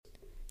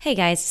Hey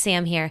guys,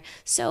 Sam here.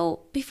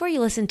 So, before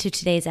you listen to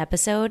today's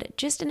episode,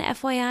 just an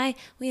FYI,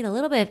 we had a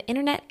little bit of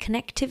internet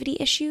connectivity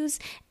issues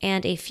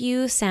and a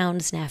few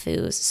sound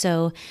snafus.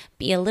 So,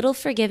 be a little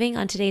forgiving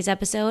on today's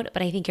episode,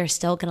 but I think you're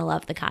still going to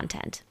love the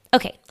content.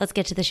 Okay, let's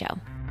get to the show.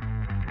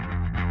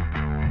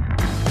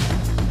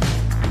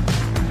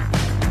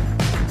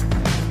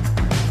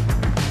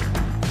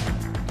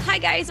 Hi,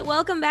 guys.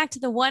 Welcome back to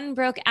the One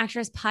Broke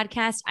Actress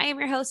podcast. I am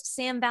your host,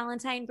 Sam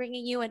Valentine,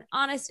 bringing you an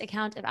honest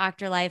account of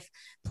actor life,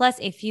 plus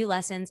a few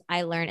lessons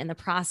I learned in the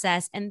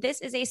process. And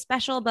this is a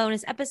special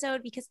bonus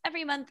episode because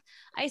every month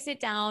I sit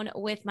down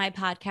with my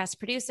podcast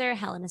producer,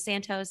 Helena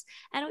Santos,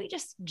 and we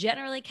just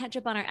generally catch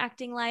up on our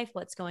acting life,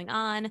 what's going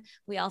on.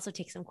 We also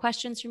take some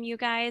questions from you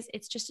guys.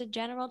 It's just a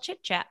general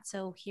chit chat.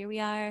 So here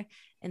we are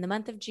in the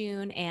month of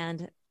June.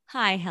 And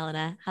hi,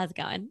 Helena. How's it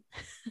going?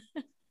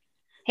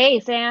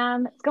 Hey,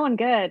 Sam, it's going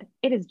good.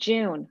 It is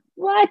June.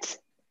 What?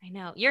 I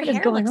know. Your What is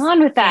hair going looks on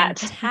with that?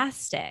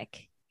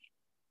 fantastic.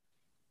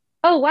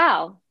 Oh,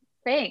 wow.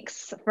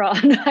 Thanks for all.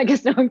 I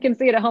guess no one can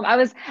see it at home.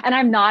 And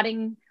I'm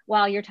nodding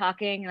while you're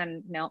talking,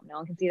 and no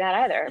one can see that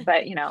either.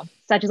 But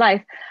such is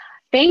life.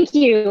 Thank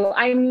you.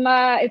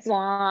 It's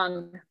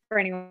long for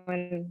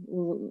anyone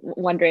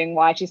wondering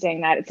why she's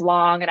saying that. It's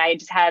long, and I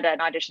just had an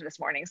audition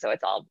this morning, so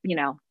it's all,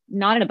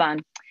 not in a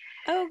bun.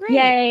 Oh, great.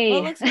 Yay.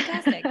 Well, it looks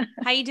fantastic.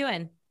 How you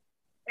doing?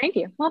 Thank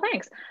you. Well,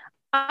 thanks.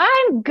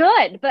 I'm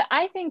good, but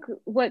I think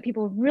what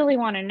people really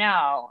want to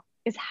know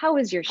is how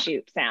was your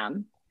shoot,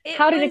 Sam?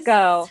 How did it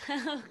go?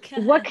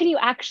 So what can you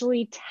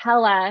actually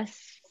tell us?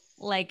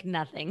 Like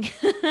nothing.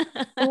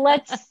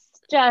 Let's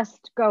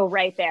just go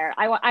right there.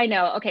 I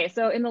know. Okay,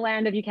 so in the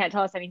land of you can't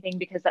tell us anything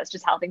because that's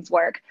just how things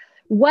work.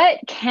 What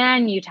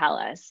can you tell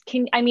us?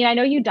 I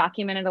know you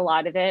documented a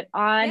lot of it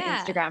on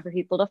Instagram for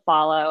people to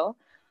follow,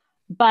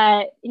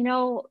 but we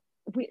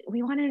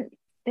want to.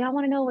 They all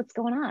want to know what's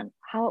going on,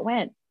 how it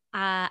went.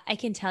 I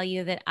can tell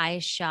you that I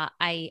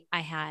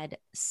had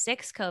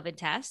 6 COVID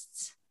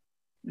tests,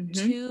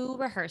 2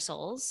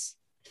 rehearsals,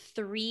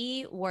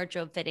 3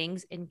 wardrobe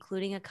fittings,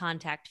 including a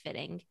contact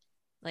fitting,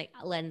 like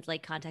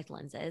contact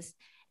lenses,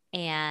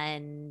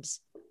 and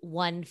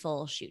 1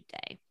 full shoot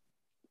day.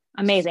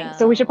 Amazing.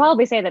 So we should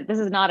probably say that this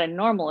is not a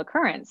normal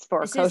occurrence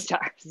for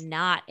co-stars.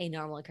 Not a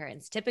normal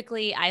occurrence.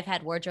 Typically, I've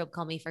had wardrobe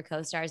call me for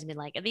co-stars and been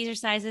like, these are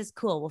sizes,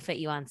 cool, we'll fit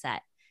you on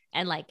set.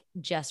 And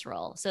just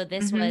roll. So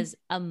this was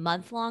a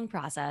month-long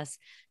process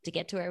to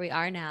get to where we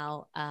are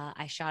now.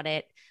 I shot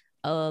it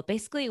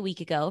basically a week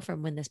ago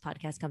from when this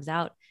podcast comes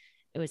out.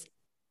 It was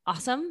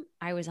awesome.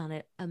 I was on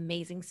an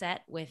amazing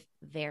set with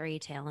very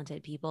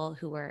talented people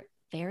who were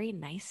very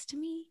nice to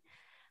me,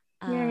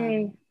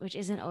 which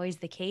isn't always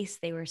the case.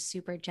 They were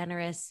super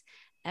generous.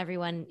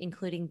 Everyone,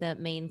 including the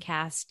main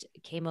cast,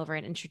 came over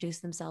and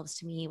introduced themselves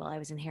to me while I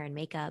was in hair and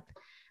makeup.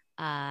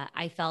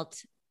 I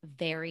felt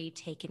very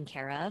taken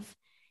care of.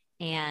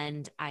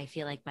 And I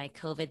feel like my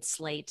COVID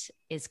slate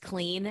is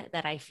clean,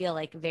 that I feel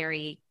like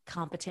very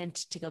competent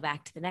to go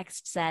back to the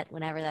next set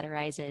whenever that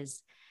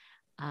arises.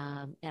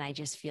 And I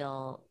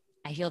feel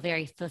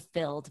very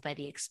fulfilled by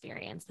the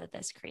experience that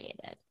this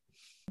created.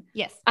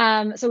 Yes.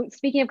 So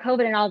speaking of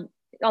COVID and all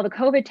the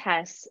COVID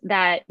tests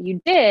that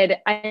you did,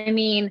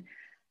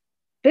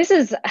 this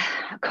is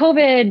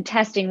COVID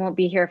testing won't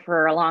be here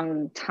for a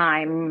long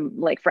time,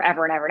 like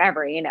forever and ever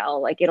and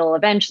ever, it'll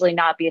eventually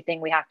not be a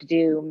thing we have to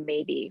do,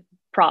 maybe.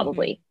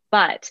 Probably.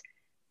 But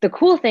the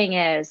cool thing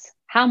is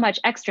how much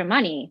extra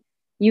money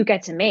you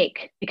get to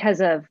make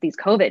because of these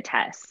COVID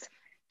tests.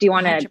 Do you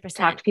want to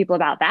talk to people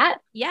about that?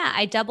 Yeah,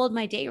 I doubled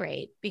my day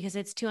rate because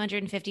it's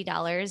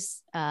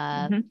 $250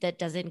 that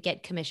doesn't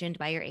get commissioned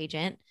by your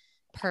agent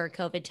per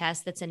COVID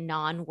test. That's a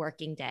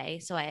non-working day.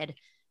 So I had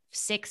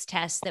 6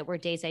 tests that were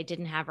days I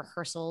didn't have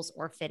rehearsals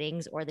or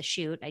fittings or the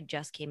shoot. I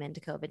just came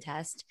into COVID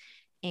test.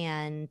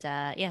 And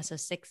so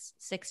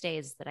six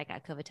days that I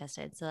got COVID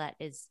tested. So that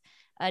is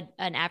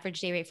an average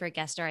day rate for a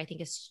guest star, I think,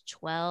 is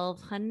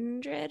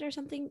 $1,200 or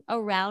something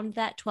around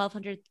that,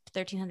 $1,200,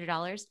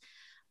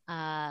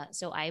 $1,300.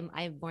 So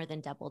I more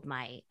than doubled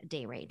my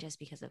day rate just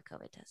because of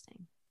COVID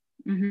testing.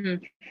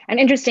 And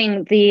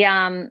interesting,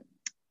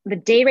 the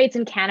day rates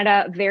in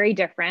Canada, very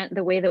different.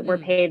 The way that we're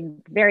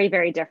paid, very,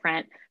 very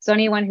different. So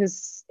anyone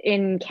who's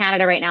in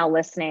Canada right now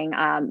listening,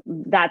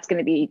 that's going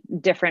to be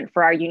different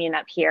for our union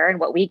up here and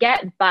what we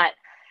get. But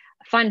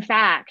fun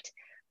fact,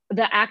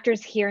 the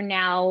actors here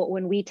now,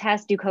 when we do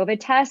COVID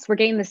tests, we're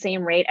getting the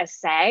same rate as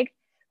SAG,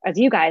 as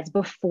you guys.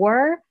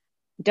 Before,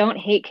 don't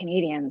hate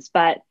Canadians,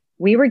 but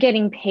we were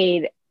getting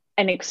paid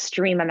an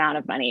extreme amount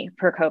of money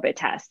per COVID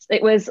test.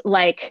 It was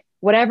like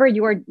whatever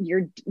your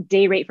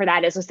day rate for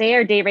that is. So say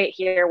our day rate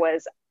here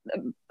was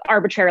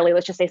arbitrarily,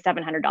 let's just say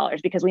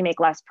 $700 because we make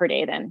less per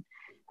day than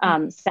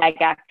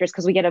SAG actors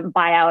because we get a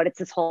buyout. It's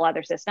this whole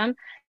other system.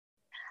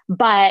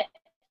 But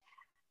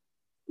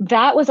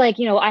that was like,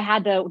 I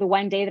had the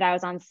one day that I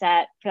was on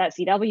set for that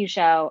CW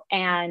show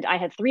and I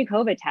had 3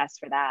 COVID tests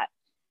for that.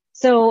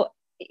 So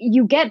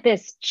you get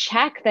this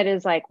check that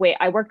is like, wait,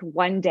 I worked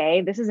one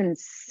day. This is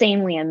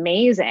insanely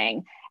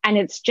amazing. And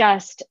it's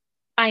just,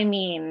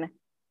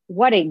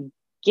 what a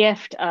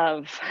gift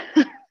of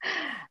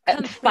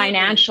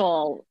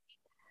financial.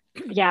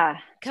 Yeah.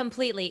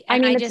 Completely. I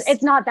And mean,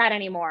 it's not that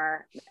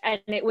anymore.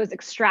 And it was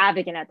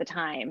extravagant at the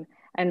time.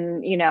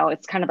 And, you know,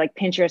 it's kind of like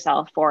pinch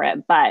yourself for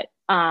it, but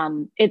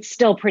it's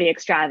still pretty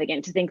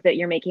extravagant to think that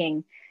you're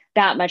making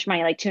that much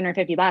money, like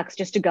 $250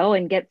 just to go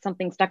and get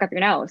something stuck up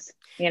your nose,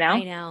 you know?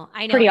 I know.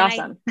 Pretty And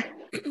awesome.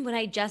 when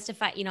I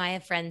justify, you know, I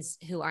have friends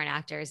who aren't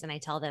actors and I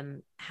tell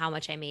them how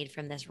much I made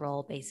from this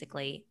role,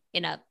 basically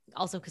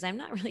also because I'm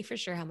not really for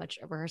sure how much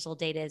a rehearsal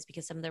date is,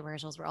 because some of the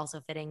rehearsals were also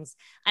fittings.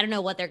 I don't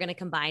know what they're going to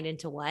combine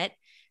into what,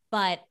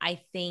 but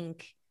I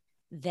think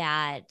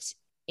that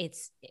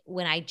it's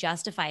when I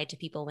justify it to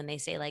people, when they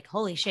say like,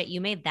 holy shit,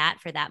 you made that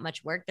for that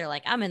much work, they're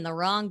like, I'm in the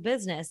wrong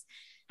business.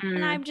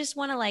 And I just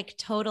want to like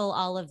total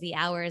all of the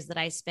hours that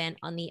I spent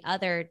on the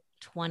other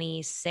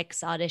 26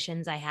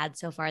 auditions I had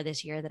so far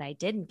this year that I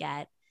didn't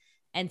get,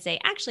 and say,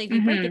 actually, if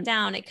you break it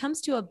down, it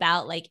comes to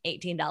about like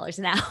 $18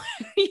 an hour.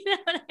 You know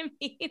what I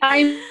mean?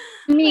 I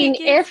mean,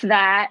 like if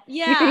that,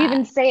 yeah, you could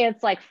even say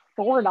it's like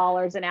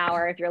 $4 an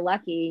hour if you're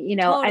lucky, you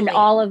know, totally. and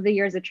all of the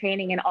years of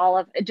training and all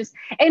of it just,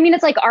 I mean,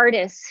 it's like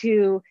artists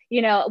who,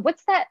 you know,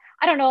 what's that?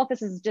 I don't know if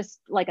this is just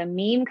like a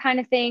meme kind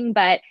of thing,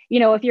 but, you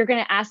know, if you're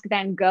going to ask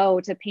Van Gogh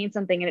to paint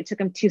something and it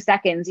took him 2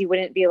 seconds, you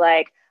wouldn't be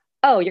like,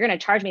 oh, you're going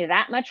to charge me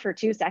that much for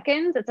 2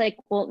 seconds? It's like,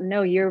 well,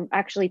 no, you're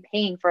actually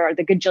paying for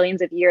the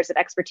gajillions of years of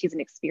expertise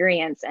and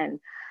experience and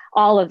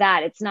all of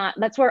that. It's not,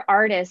 that's where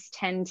artists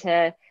tend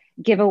to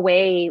give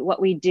away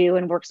what we do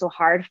and work so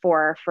hard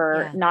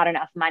for not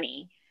enough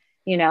money,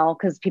 you know,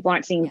 because people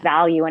aren't seeing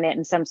value in it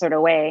in some sort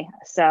of way.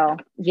 So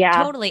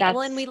yeah, totally.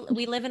 Well, and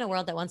we live in a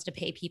world that wants to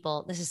pay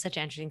people. This is such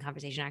an interesting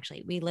conversation,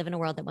 actually. We live in a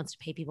world that wants to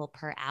pay people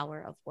per hour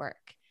of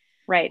work.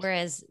 Right.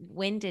 Whereas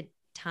when did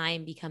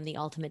time become the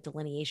ultimate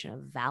delineation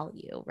of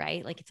value,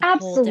 right? Like it's a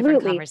Absolutely. whole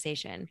different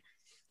conversation.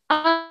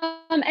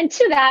 And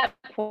to that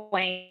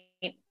point,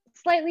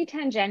 slightly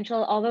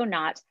tangential, although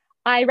not,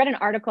 I read an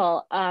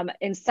article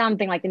in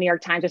something like the New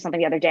York Times or something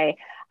the other day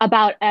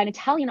about an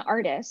Italian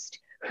artist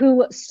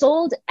who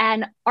sold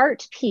an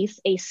art piece,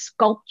 a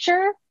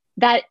sculpture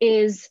that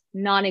is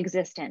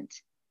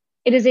non-existent.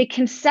 It is a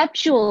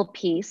conceptual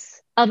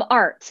piece of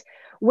art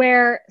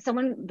where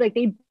someone, like,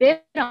 they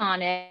bid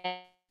on it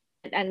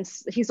and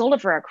he sold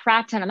it for a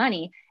crap ton of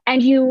money.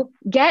 And you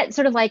get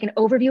sort of like an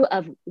overview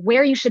of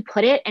where you should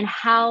put it and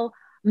how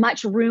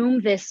much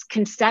room this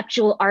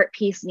conceptual art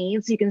piece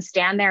needs. You can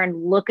stand there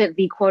and look at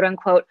the quote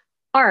unquote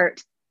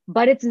art,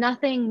 but it's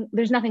nothing,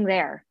 there's nothing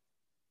there.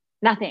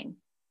 Nothing.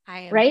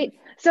 Right?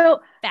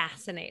 So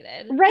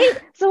fascinated. Right?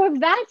 So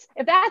if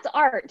that's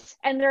art,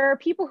 and there are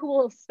people who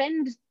will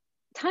spend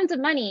tons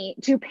of money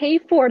to pay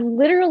for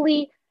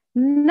literally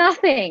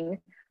nothing,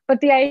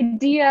 but the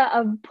idea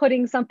of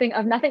putting something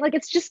of nothing, like,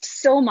 it's just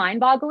so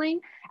mind-boggling.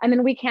 And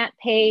then we can't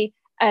pay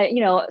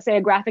you know, say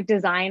a graphic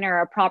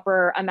designer a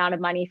proper amount of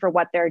money for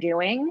what they're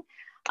doing.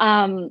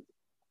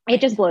 It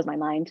just blows my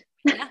mind.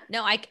 Yeah,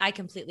 no, I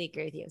completely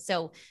agree with you.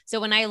 So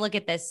when I look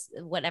at this,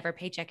 whatever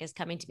paycheck is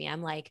coming to me,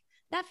 I'm like,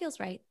 that feels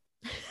right.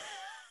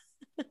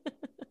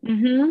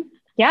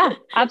 Yeah,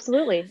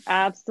 absolutely.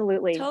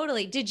 Absolutely.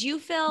 Totally. Did you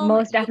film?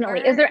 Most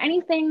definitely. Is there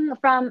anything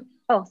from,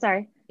 oh,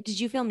 sorry. Did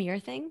you film your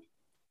thing?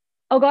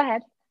 Oh, go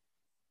ahead.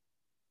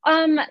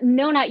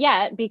 No, not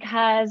yet,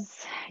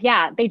 because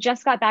they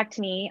just got back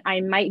to me.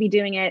 I might be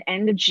doing it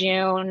end of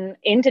June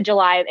into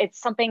July.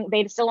 It's something,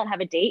 they still don't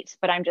have a date,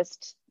 but I'm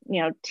just,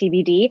 you know,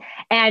 TBD.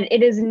 And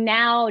it is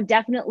now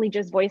definitely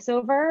just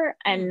voiceover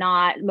and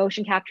not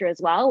motion capture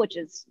as well, which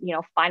is, you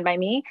know, fine by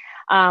me.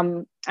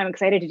 I'm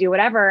excited to do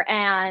whatever.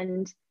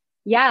 And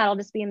I'll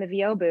just be in the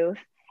VO booth.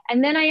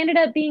 And then I ended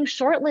up being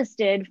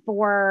shortlisted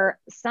for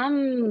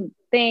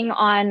something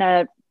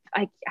on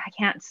I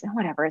can't,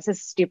 whatever, it's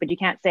just stupid. You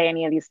can't say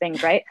any of these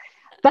things, right?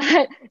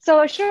 But so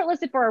I was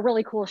shortlisted for a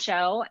really cool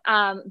show.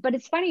 But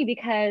it's funny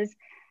because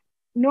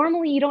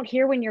normally you don't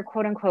hear when you're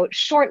quote unquote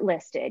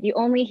shortlisted. You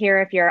only hear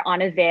if you're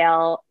on a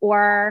veil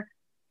or,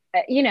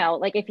 you know,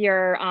 like if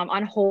you're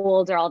on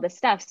hold or all this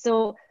stuff.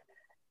 So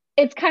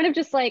it's kind of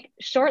just like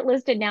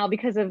shortlisted now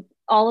because of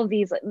all of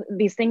these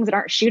things that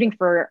aren't shooting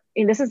for,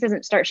 and this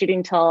doesn't start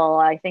shooting till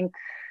I think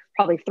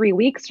probably 3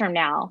 weeks from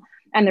now.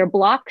 And they're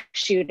block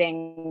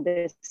shooting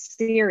this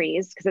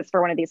series because it's for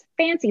one of these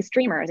fancy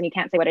streamers and you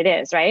can't say what it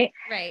is, right?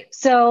 Right.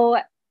 So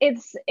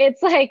it's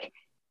like,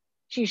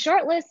 she's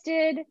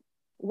shortlisted.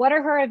 What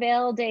are her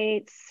avail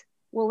dates?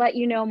 We'll let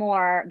you know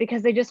more,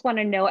 because they just want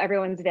to know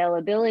everyone's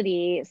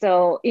availability.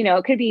 So, you know,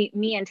 it could be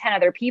me and 10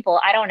 other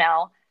people. I don't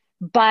know.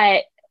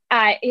 But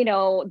you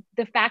know,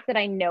 the fact that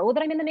I know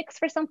that I'm in the mix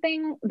for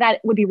something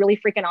that would be really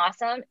freaking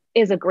awesome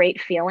is a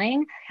great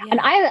feeling. Yeah. And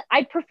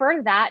I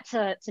prefer that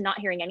to not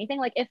hearing anything.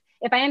 Like if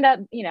I end up,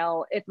 you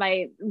know, if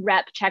my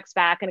rep checks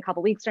back in a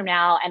couple of weeks from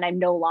now and I'm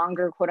no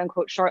longer quote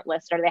unquote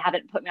shortlisted, or they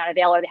haven't put me on a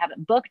veil, or they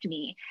haven't booked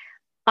me,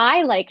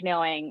 I like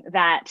knowing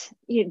that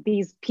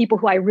these people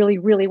who I really,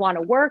 really want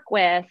to work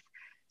with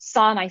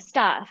saw my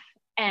stuff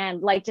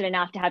and liked it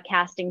enough to have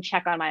casting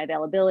check on my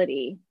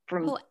availability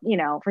from, you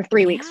know, for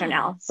 3 weeks from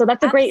now. So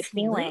that's a great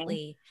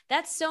feeling.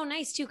 That's so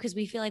nice too, because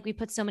we feel like we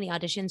put so many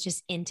auditions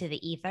just into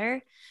the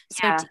ether.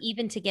 So Yeah, to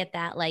even to get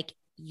that, like,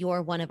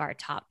 you're one of our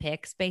top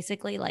picks,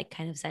 basically, like,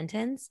 kind of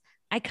sentence,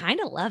 I kind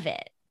of love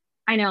it.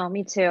 I know,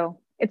 me too.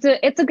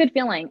 It's a good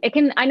feeling. It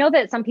can, I know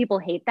that some people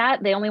hate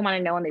that. They only want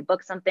to know when they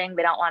book something.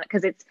 They don't want it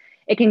because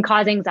it can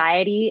cause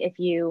anxiety if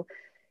you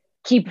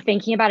keep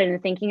thinking about it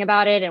and thinking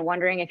about it and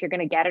wondering if you're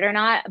going to get it or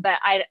not. But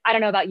I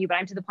don't know about you, but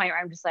I'm to the point where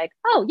I'm just like,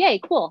 oh, yay,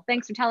 cool.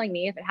 Thanks for telling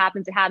me. If it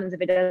happens, it happens.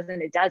 If it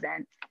doesn't, it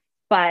doesn't.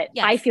 But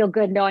I Yes. feel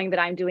good knowing that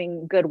I'm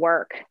doing good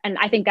work. And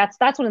I think that's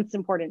when it's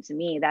important to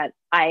me, that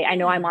I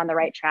know I'm Yeah. on the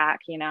right track,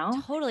 you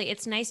know? Totally.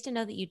 It's nice to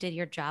know that you did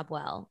your job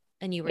well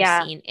and you were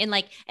Yeah. seen, and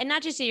like, and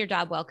not just did your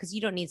job well, because you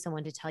don't need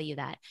someone to tell you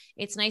that.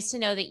 It's nice to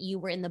know that you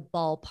were in the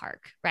ballpark,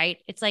 right?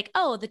 It's like,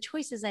 oh, the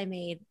choices I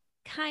made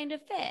kind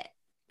of fit.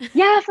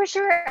 Yeah, for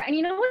sure. And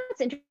you know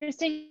what's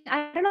interesting?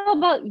 I don't know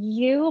about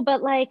you,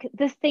 but like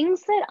the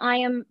things that I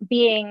am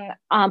being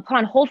put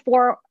on hold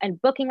for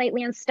and booking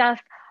lately and stuff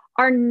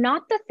are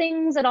not the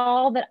things at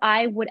all that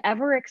I would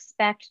ever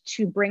expect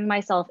to bring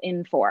myself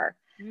in for.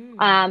 And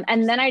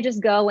then I Interesting.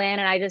 just go in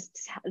and I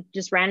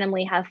just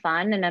randomly have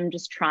fun, and I'm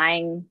just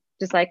trying,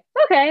 just like,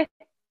 okay,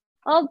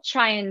 I'll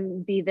try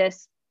and be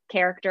this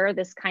character,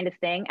 this kind of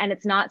thing. And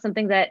it's not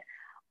something that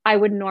I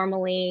would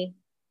normally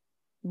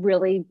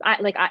really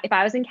if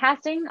I was in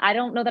casting, I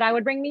don't know that I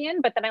would bring me in,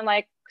 but then I'm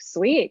like,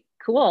 sweet,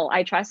 cool,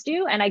 I trust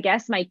you. And I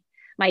guess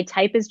my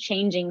type is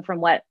changing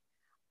from what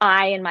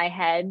I in my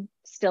head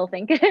still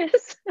think it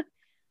is.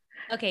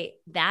 Okay,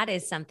 that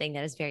is something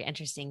that is very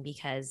interesting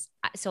because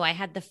so I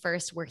had the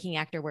first working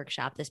actor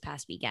workshop this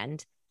past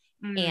weekend,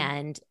 Mm.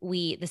 and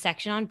the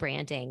section on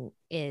branding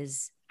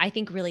is, I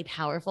think, really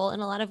powerful in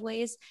a lot of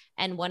ways.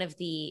 And one of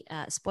the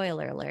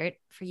spoiler alert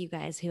for you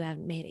guys who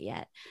haven't made it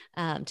yet,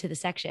 to the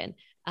section,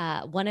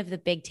 one of the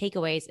big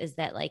takeaways is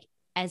that, like,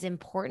 as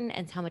important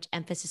as how much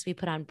emphasis we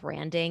put on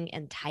branding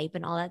and type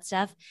and all that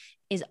stuff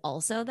is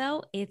also,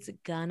 though, it's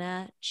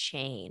gonna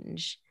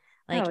change.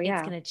 Like, Oh it's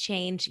yeah. gonna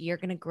change, you're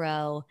gonna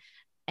grow.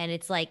 And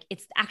it's like,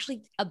 it's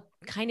actually a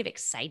kind of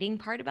exciting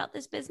part about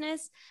this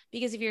business,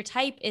 because if your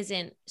type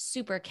isn't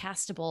super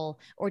castable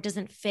or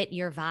doesn't fit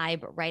your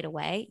vibe right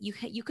away,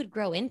 you could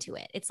grow into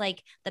it. It's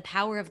like the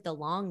power of the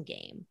long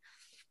game.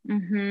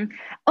 Hmm.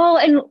 Oh,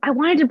 and I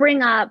wanted to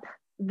bring up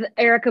the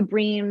Erica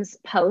Bream's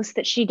post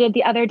that she did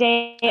the other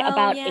day Oh,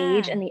 about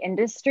age yeah. in the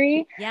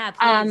industry. Yeah,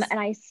 please.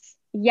 And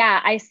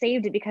yeah, I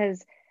saved it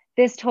because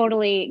this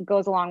totally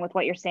goes along with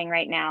what you're saying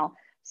right now.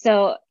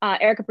 So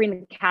Erica Bream,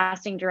 the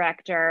casting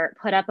director,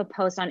 put up a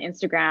post on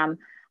Instagram.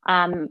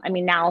 I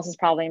mean, now this is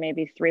probably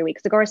maybe 3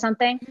 weeks ago or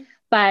something,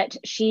 but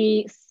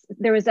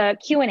there was a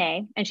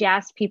Q&A, and she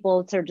asked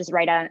people to just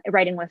write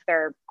in with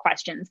their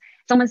questions.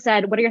 Someone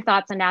said, what are your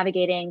thoughts on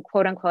navigating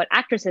quote unquote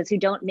actresses who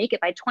don't make it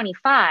by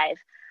 25?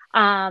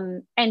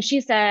 And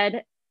she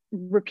said,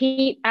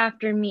 repeat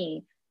after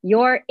me,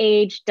 your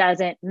age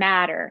doesn't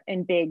matter,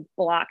 in big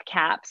block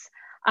caps.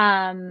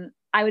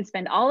 I would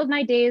spend all of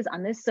my days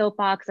on this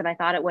soapbox if I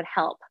thought it would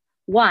help.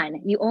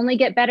 One, you only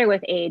get better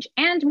with age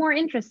and more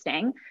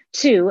interesting.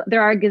 Two,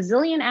 there are a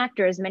gazillion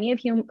actors, many of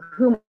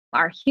whom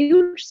are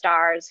huge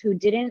stars, who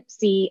didn't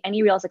see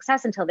any real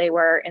success until they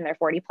were in their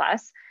 40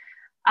 plus.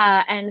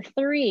 And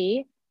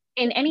three,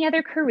 in any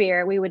other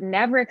career, we would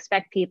never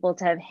expect people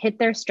to have hit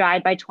their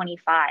stride by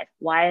 25.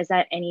 Why is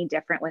that any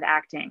different with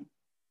acting?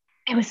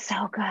 It was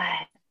so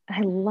good.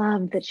 I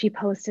love that she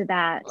posted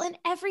that. Well, and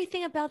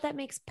everything about that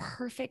makes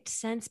perfect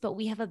sense. But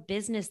we have a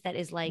business that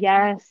is like,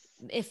 Yes.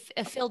 if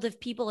filled of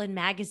people in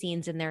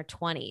magazines in their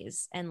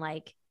 20s, and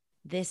like,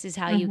 this is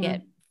how you get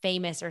Mm-hmm.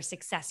 famous or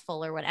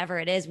successful or whatever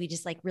it is. We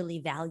just like really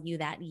value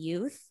that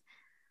youth.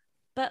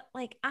 But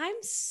like,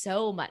 I'm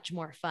so much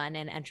more fun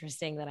and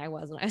interesting than I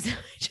was when I was in my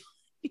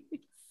 20s.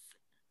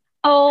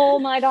 Oh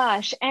my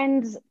gosh.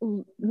 And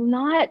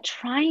not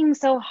trying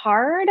so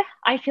hard.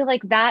 I feel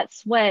like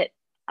that's what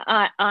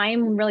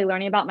I'm really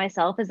learning about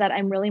myself, is that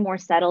I'm really more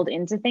settled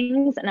into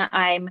things, and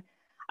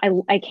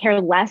I care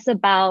less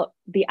about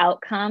the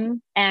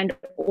outcome and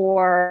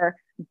or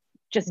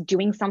just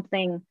doing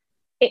something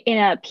in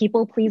a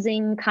people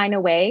pleasing kind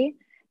of way.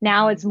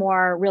 Now Mm-hmm. it's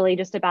more really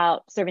just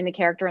about serving the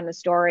character and the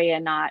story,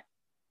 and not,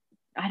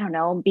 I don't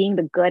know, being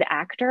the good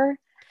actor.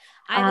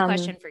 I have a Um,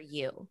 question for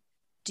you.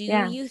 Do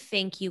yeah. you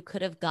think you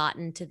could have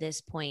gotten to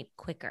this point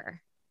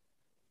quicker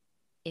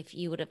if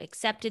you would have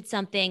accepted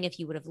something, if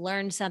you would have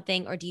learned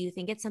something, or do you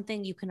think it's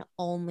something you can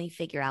only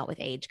figure out with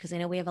age? Because I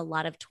know we have a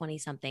lot of 20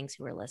 somethings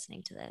who are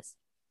listening to this.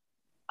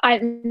 I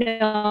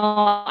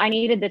know I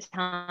needed the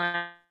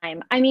time.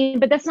 I mean,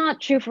 but that's not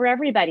true for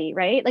everybody,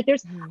 right? Like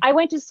Mhm. I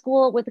went to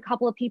school with a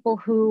couple of people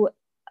who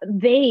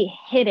they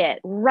hit it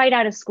right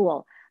out of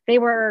school. They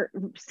were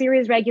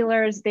series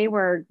regulars, they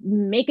were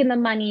making the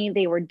money,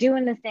 they were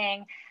doing the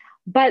thing,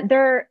 but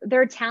their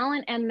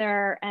talent and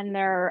their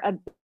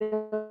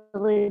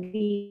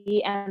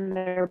ability and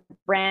their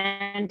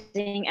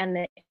branding and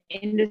the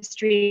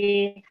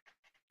industry,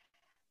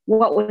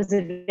 what was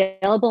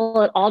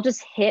available, it all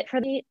just hit for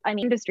the, I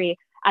mean, industry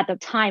at the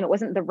time. It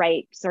wasn't the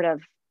right sort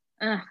of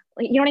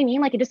you know what I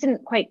mean? Like it just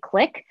didn't quite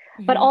click.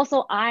 But Mm-hmm.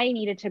 also I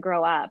needed to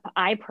grow up.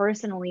 I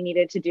personally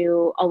needed to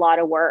do a lot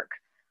of work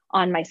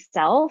on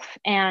myself.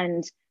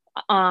 And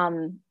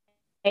I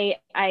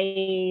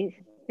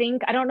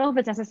think, I don't know if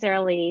it's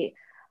necessarily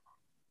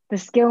the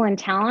skill and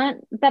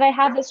talent that I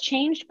have has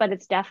changed, but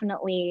it's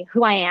definitely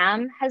who I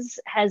am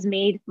has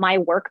made my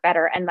work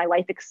better, and my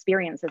life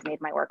experience has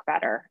made my work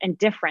better and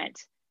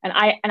different. And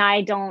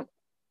I don't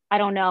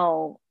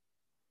know.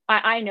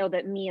 I know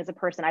that me as a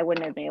person, I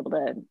wouldn't have been able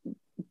to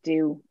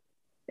do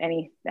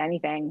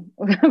anything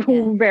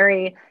Yeah.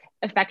 very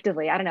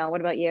effectively. I don't know. What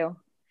about you?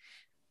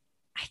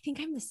 I think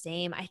I'm the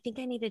same. I think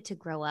I needed to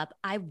grow up.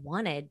 I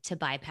wanted to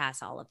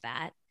bypass all of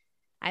that.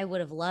 I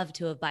would have loved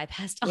to have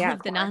bypassed all Yeah, of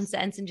of the course.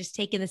 nonsense and just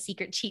taken the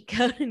secret cheat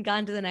code and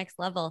gone to the next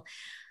level.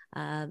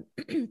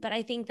 But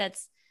I think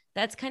that's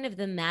kind of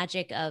the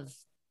magic of.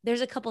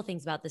 There's a couple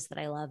things about this that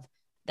I love.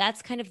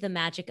 That's kind of the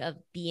magic of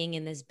being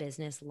in this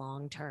business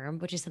long term,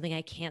 which is something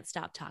I can't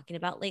stop talking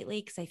about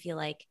lately because I feel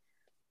like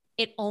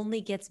it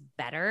only gets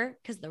better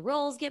because the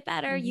roles get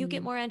better. You get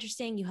Mm-hmm. more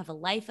interesting. You have a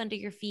life under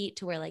your feet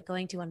to where like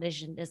going to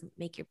audition doesn't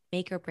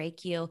make or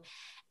break you.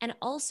 And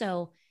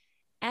also,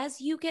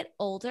 as you get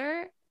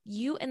older,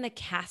 you and the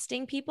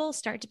casting people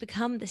start to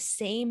become the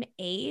same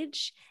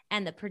age,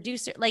 and the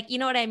producer, like, you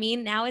know what I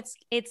mean? Now it's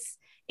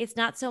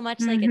not so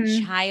much like a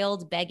Mm-hmm.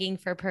 child begging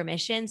for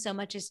permission so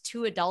much as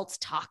two adults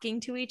talking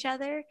to each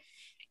other,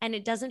 and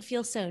it doesn't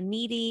feel so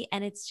needy,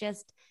 and it's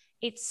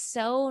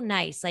so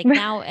nice. Like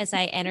now as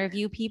I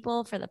interview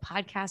people for the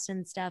podcast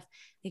and stuff,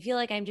 I feel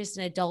like I'm just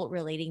an adult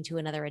relating to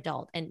another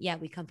adult. And yeah,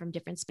 we come from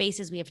different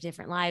spaces, we have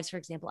different lives. For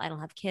example, I don't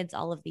have kids,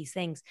 all of these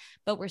things,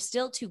 but we're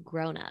still two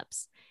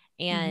grown-ups.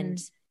 Mm-hmm. And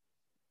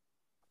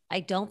I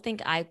don't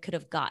think I could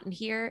have gotten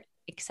here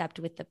except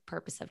with the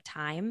purpose of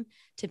time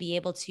to be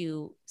able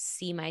to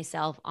see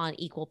myself on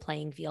equal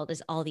playing field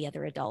as all the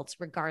other adults,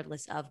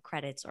 regardless of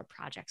credits or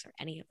projects or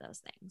any of those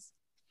things.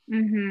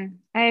 Mm-hmm.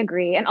 I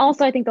agree. And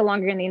also, I think the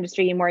longer you're in the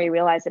industry, the more you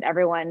realize that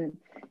everyone,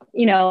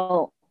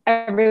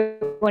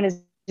 everyone is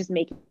just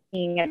making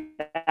it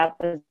up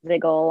as they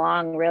go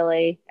along,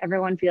 really.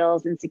 Everyone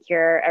feels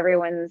insecure.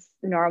 Everyone's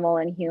normal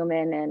and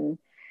human and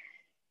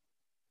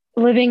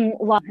living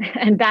long.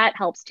 And that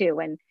helps too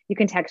when you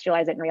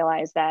contextualize it and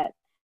realize that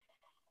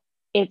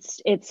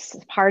it's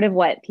part of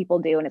what people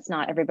do and it's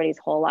not everybody's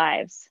whole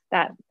lives.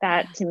 That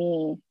Yeah, to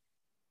me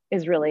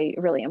is really,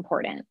 really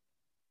important.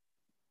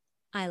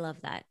 I love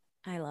that.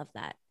 I love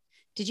that.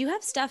 Did you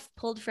have stuff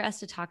pulled for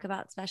us to talk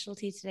about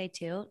specialty today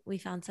too? We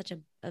found such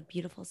a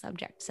beautiful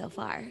subject so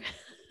far.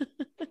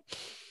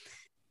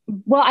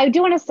 Well, I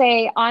do want to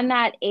say on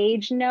that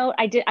age note,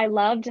 I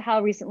loved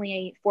how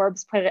recently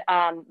Forbes put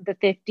the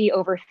 50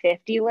 over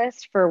 50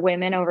 list for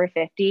women over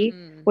 50,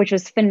 Mm. which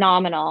was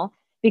phenomenal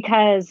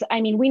because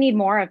I mean, we need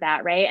more of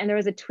that, right? And there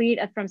was a tweet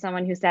from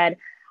someone who said,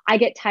 I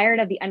get tired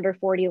of the under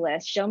 40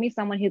 list. Show me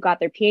someone who got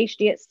their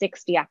PhD at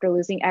 60 after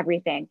losing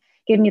everything.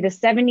 Give me the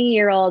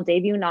 70-year-old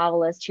debut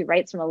novelist who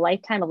writes from a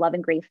lifetime of love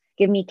and grief.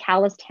 Give me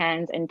calloused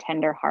hands and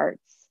tender hearts.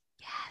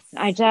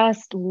 I Yes.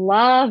 just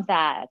love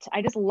that.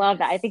 I just love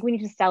that. I Yes. think we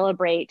need to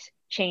celebrate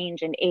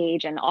change and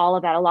age and all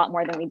of that a lot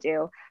more than we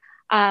do.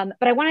 But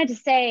I wanted to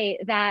say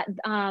that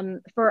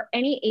for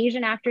any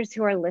Asian actors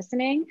who are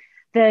listening,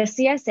 the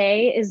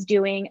CSA is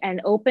doing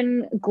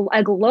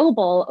a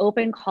global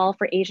open call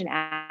for Asian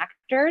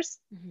actors,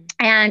 Mm-hmm.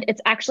 and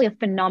it's actually a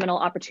phenomenal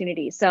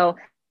opportunity. So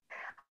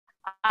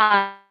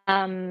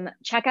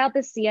check out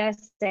the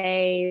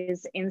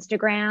CSA's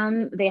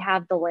Instagram. They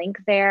have the link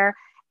there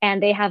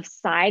and they have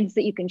sides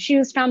that you can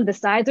choose from. The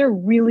sides are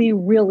really,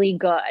 really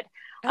good.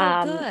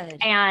 Oh, good.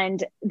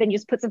 And then you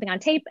just put something on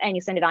tape and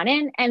you send it on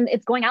in, and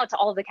it's going out to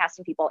all of the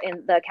casting people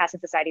in the casting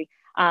society.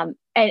 And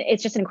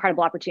it's just an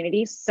incredible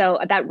opportunity. So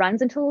that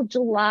runs until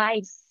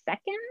July 2nd,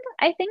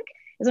 I think,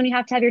 is when you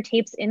have to have your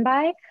tapes in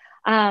by.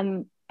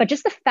 But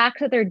just the fact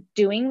that they're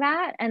doing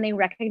that and they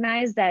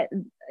recognize that,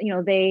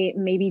 they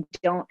maybe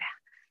don't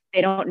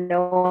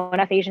know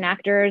enough Asian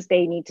actors.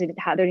 There needs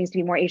to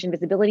be more Asian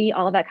visibility,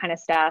 all of that kind of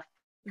stuff.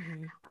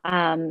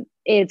 Mm-hmm.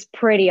 It's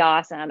pretty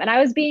awesome. And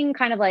I was being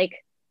kind of like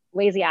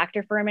lazy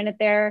actor for a minute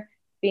there,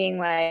 being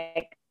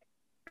like,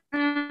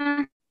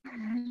 I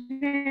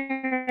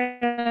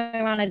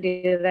want to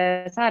do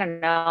this. I don't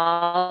know.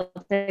 I'll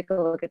take a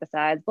look at the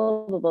sides,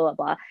 blah, blah, blah,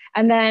 blah.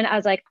 And then I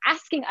was like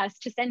asking us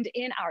to send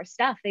in our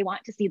stuff. They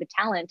want to see the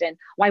talent. And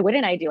why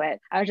wouldn't I do it?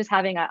 I was just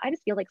having I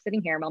just feel like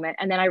sitting here moment.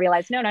 And then I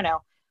realized, no, no,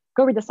 no,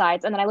 go read the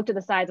sides. And then I looked at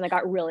the sides and I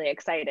got really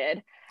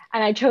excited.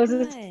 And I chose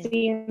a Good.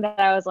 scene that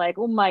I was like,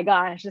 oh my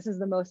gosh, this is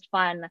the most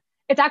fun.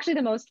 It's actually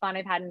the most fun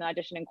I've had in an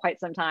audition in quite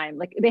some time.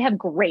 Like they have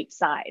great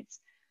sides.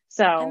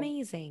 So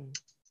Amazing.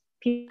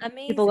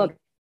 people will Amazing.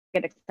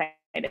 get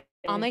excited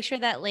I'll if make sure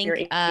that you're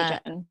link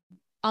Asian.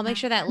 I'll make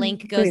sure that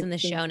link goes Please, in the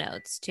show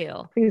notes too.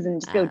 please, and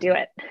just go do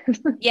it.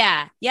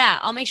 Yeah, yeah.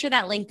 I'll make sure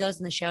that link goes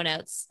in the show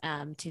notes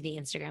to the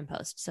Instagram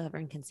post so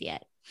everyone can see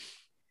it.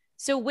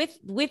 So with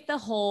the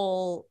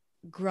whole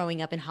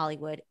growing up in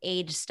Hollywood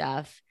age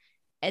stuff,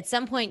 at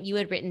some point you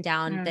had written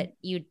down that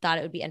you thought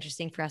it would be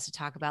interesting for us to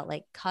talk about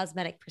like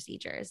cosmetic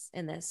procedures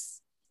in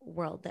this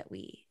world that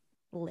we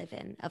live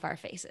in of our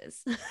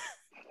faces.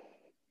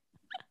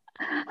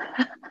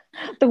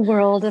 The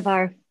world of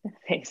our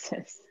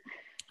faces.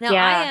 Now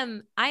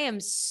I am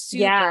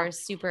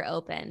super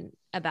open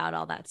about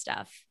all that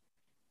stuff.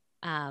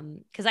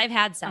 Cause I've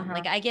had some,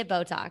 like I get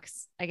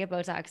Botox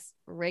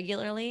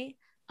regularly.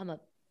 I'm a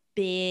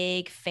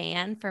big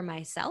fan for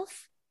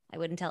myself. I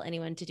wouldn't tell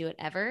anyone to do it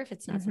ever if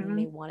it's not something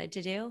they wanted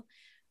to do.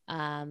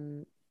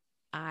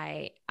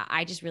 I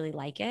just really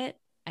like it.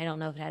 I don't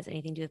know if it has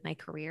anything to do with my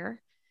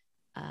career,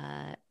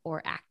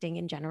 or acting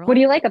in general. What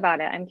do you like about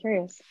it? I'm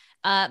curious.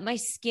 My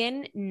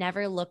skin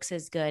never looks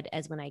as good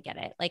as when I get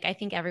it. Like I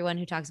think everyone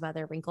who talks about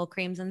their wrinkle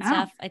creams and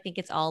stuff, I think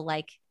it's all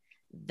like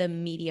the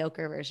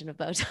mediocre version of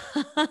Botox.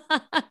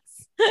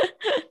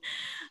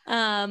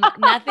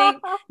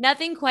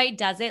 Nothing quite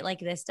does it like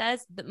this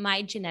does. But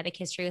my genetic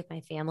history with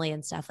my family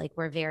and stuff, like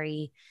we're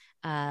very,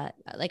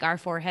 like our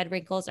forehead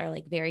wrinkles are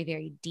like very,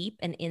 very deep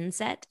and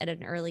inset at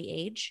an early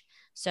age.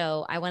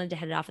 So I wanted to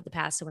head it off at the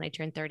pass. So when I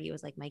turned 30, it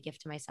was like my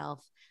gift to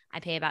myself.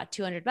 I pay about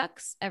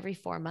 $200 every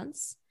 4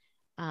 months.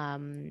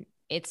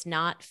 It's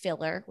not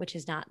filler, which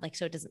is not like,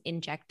 so it doesn't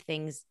inject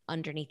things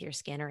underneath your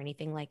skin or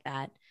anything like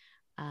that.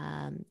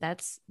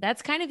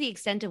 That's kind of the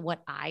extent of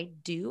what I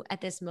do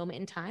at this moment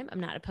in time. I'm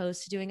not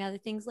opposed to doing other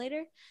things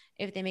later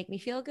if they make me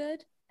feel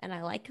good and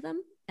I like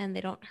them and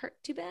they don't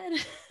hurt too bad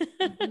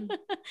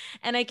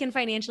and I can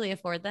financially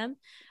afford them.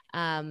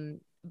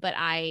 But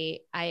I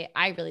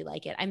really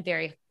like it. I'm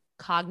very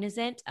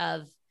cognizant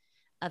of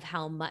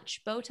how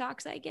much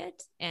Botox I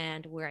get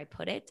and where I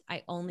put it.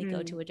 I only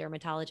go to a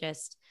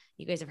dermatologist.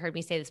 You guys have heard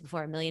me say this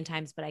before a million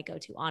times, but I go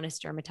to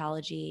Honest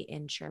Dermatology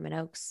in Sherman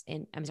Oaks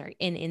in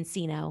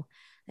Encino.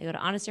 I go to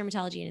Honest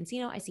Dermatology in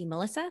Encino. I see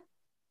Melissa.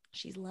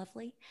 She's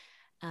lovely.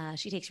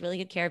 She takes really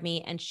good care of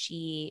me and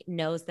she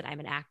knows that I'm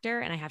an actor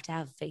and I have to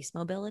have face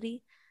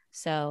mobility.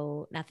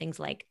 So nothing's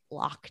like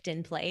locked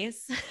in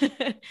place.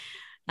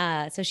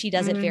 So she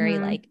does it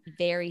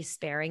very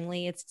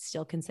sparingly. It's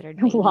still considered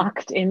baby.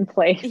 Locked in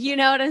place. You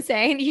know what I'm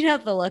saying? You know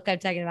the look I'm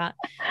talking about.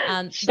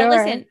 Sure. But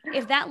listen,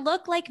 if that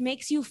look like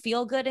makes you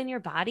feel good in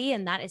your body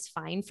and that is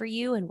fine for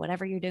you and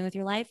whatever you're doing with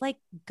your life, like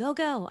go.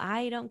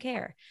 I don't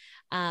care.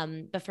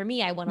 But for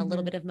me, I want a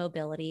little bit of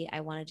mobility.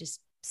 I want to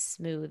just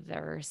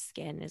smoother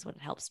skin is what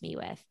it helps me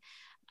with.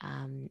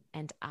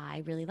 And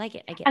I really like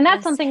it. And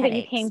that's something that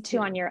you came to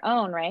on your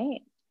own,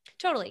 right?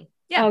 Totally.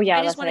 Yeah. Oh yeah.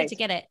 I just wanted to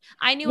get it.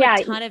 I knew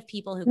a ton of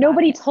people who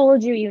nobody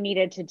told you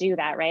needed to do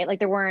that, right? Like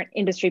there weren't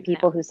industry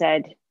people who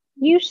said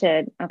you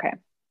should. Okay.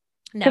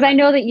 Because I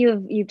know that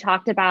you've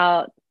talked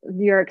about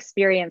your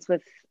experience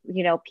with,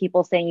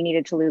 people saying you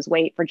needed to lose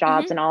weight for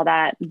jobs and all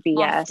that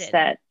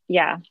BS.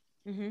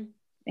 Often.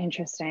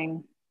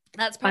 Interesting.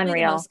 That's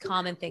probably the most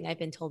common thing I've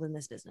been told in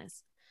this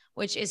business,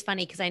 which is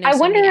funny because I know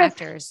so many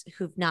actors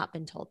who've not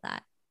been told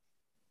that.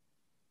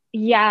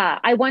 Yeah.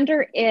 I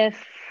wonder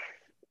if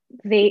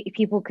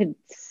people could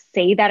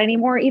say that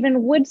anymore,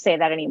 even would say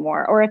that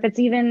anymore, or if is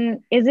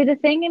it a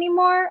thing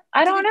anymore?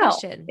 I don't know.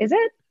 Question. Is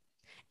it?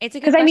 It's a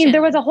good question. Because I mean,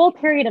 there was a whole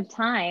period of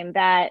time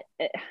that,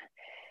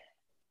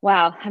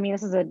 wow. I mean,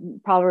 this is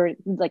probably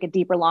like a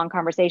deeper, long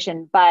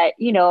conversation, but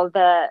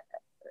the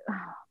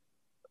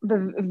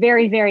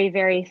very, very,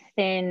 very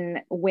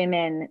thin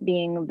women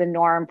being the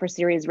norm for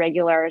series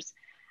regulars,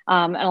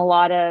 and a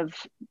lot of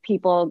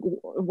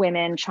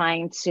women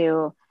trying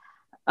to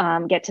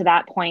get to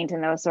that point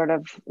and those sort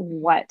of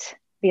what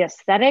the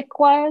aesthetic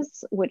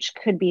was, which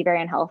could be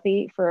very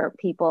unhealthy for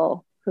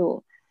people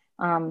who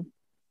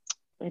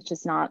it's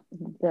just not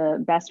the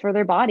best for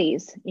their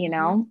bodies,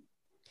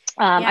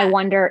 I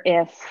wonder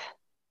if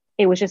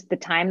it was just the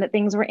time that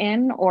things were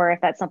in, or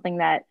if that's something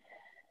that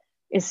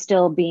is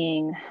still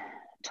being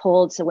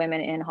told to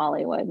women in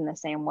Hollywood in the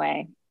same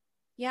way.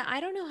 Yeah, I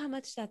don't know how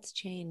much that's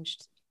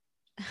changed.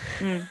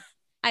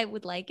 I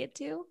would like it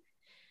to.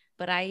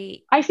 But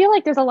I feel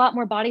like there's a lot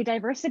more body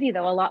diversity,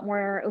 though, a lot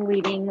more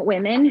leading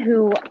women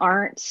who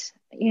aren't,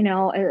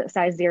 a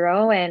size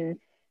 0, and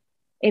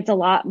it's a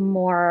lot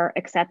more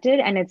accepted.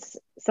 And it's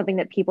something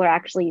that people are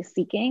actually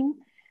seeking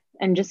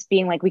and just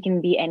being like, we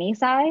can be any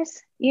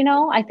size,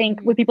 I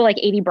think with people like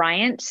Aidy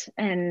Bryant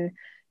and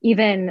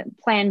even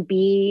Plan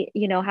B,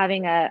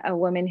 having a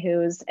woman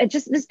who's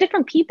there's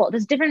different people,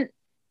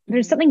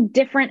 there's something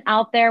different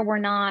out there. We're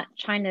not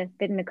trying to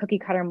fit in a cookie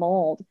cutter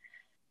mold.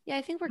 Yeah,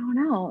 I think I don't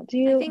know. Do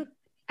you?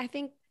 I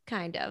think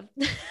kind of.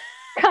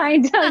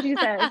 Kind of, she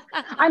says.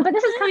 But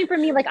this is coming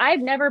from me. Like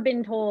I've never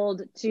been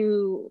told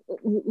to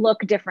look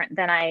different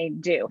than I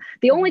do.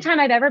 The only time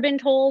I've ever been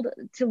told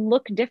to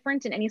look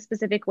different in any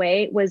specific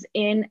way was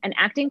in an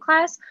acting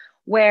class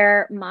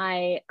where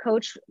my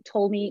coach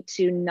told me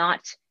to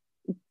not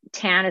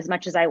tan as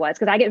much as I was,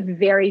 because I get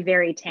very,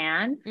 very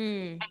tan.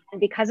 And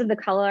because of the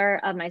color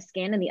of my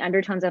skin and the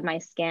undertones of my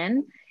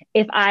skin,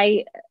 if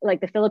I, like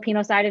the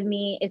Filipino side of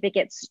me, if it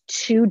gets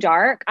too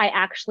dark, I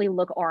actually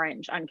look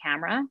orange on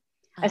camera,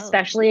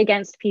 especially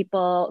against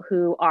people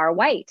who are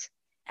white.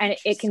 And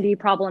it can be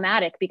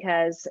problematic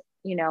because,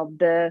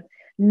 the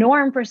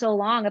norm for so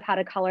long of how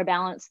to color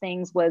balance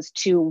things was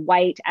to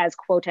white as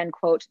quote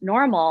unquote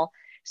normal.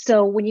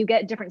 So when you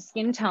get different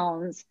skin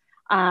tones,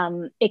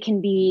 it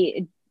can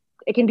be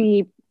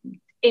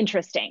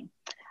interesting.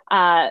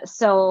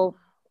 So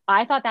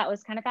I thought that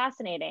was kind of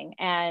fascinating.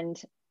 And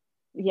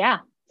yeah,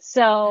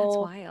 so that's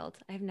wild.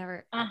 I've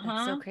never,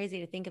 that's so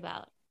crazy to think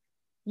about.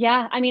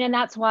 Yeah, I mean, and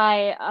that's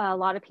why a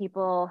lot of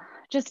people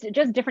just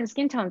different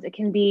skin tones. It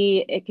can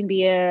be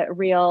a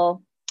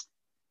real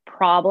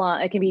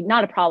problem. It can be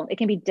not a problem. It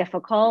can be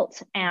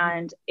difficult,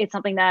 and it's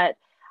something that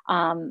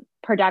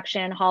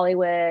production,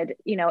 Hollywood,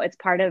 you know, it's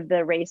part of the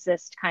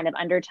racist kind of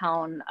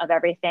undertone of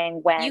everything.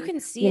 When you can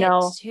see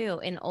it too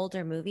in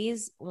older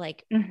movies,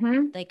 like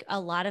like a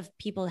lot of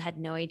people had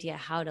no idea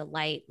how to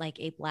light like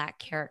a Black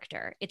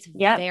character. It's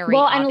very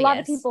well, obvious. and a lot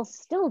of people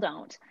still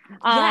don't.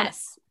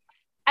 Yes.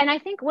 And I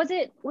think was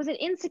it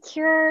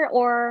Insecure,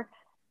 or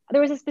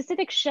there was a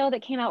specific show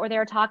that came out where they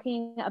were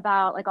talking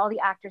about like all the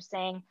actors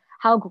saying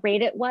how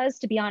great it was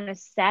to be on a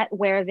set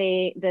where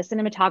the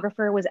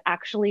cinematographer was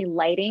actually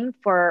lighting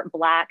for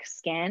Black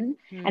skin,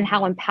 and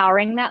how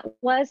empowering that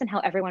was, and how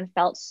everyone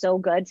felt so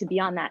good to be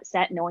on that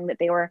set knowing that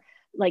they were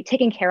like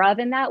taken care of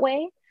in that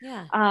way.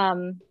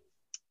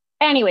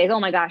 Anyways,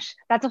 oh my gosh,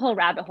 that's a whole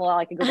rabbit hole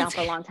I could go down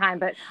for a long time,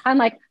 but I'm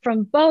like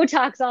from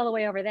Botox all the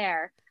way over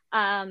there.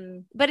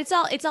 But it's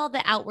all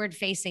the outward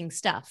facing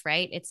stuff,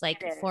 right? It's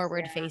like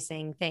forward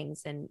facing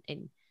things, and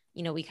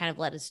you know, we kind of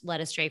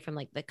led astray from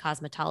like the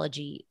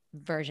cosmetology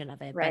version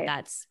of it.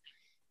 But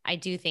I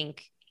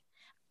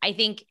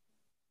think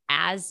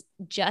as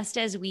just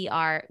as we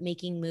are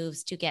making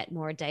moves to get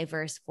more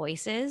diverse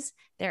voices,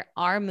 there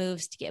are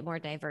moves to get more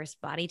diverse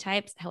body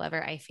types.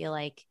 However, I feel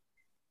like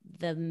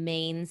the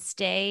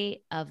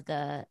mainstay of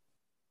the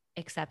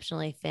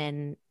exceptionally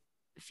thin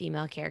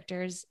female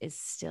characters is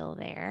still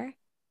there.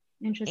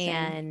 Interesting.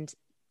 And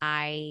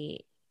I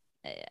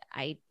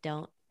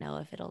don't know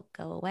if it'll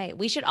go away.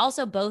 We should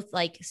also both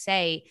like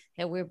say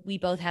that we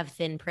both have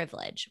thin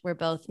privilege. We're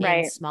both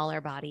in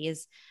smaller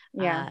bodies.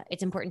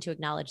 It's important to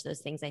acknowledge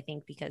those things, I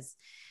think, because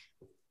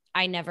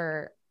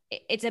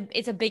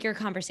it's a bigger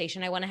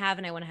conversation I want to have,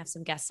 and I want to have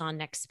some guests on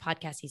next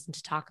podcast season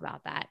to talk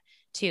about that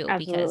too.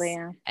 Absolutely,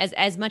 because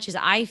as much as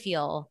I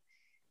feel,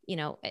 you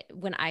know,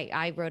 when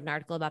I wrote an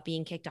article about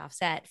being kicked off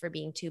set for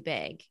being too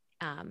big,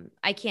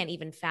 I can't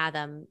even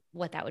fathom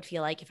what that would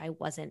feel like if I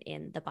wasn't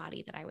in the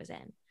body that I was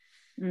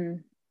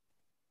in.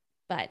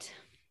 But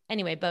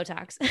anyway,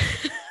 Botox.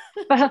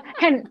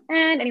 and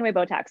anyway,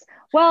 Botox.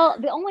 Well,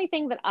 the only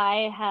thing that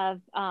I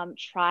have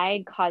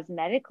tried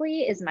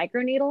cosmetically is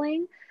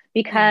microneedling,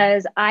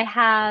 because I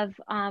have,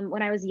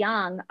 when I was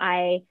young,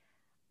 I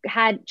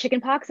had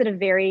chickenpox at a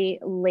very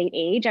late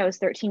age. I was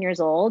 13 years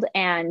old,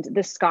 and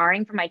the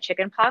scarring from my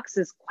chickenpox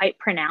is quite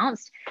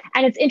pronounced.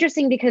 And it's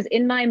interesting because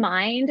in my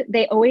mind,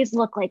 they always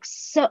look like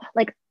so,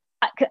 like,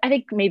 I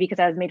think maybe because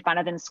I was made fun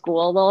of in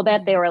school a little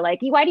bit, they were like,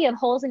 why do you have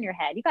holes in your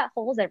head? You got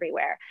holes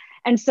everywhere.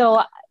 And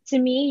so to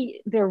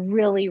me, they're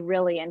really,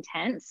 really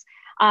intense,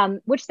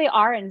 which they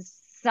are in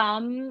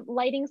some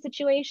lighting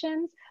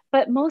situations,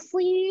 but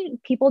mostly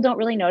people don't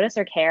really notice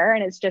or care.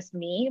 And it's just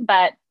me.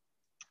 But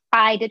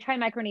I did try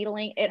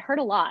microneedling. It hurt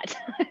a lot.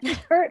 It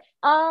hurt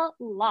a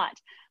lot,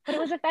 but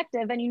it was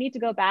effective, and you need to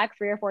go back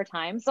 3 or 4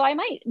 times. So I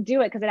might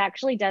do it because it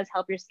actually does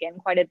help your skin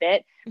quite a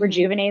bit,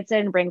 rejuvenates it,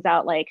 and brings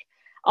out like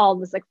all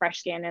this like fresh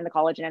skin and the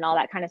collagen and all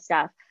that kind of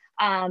stuff.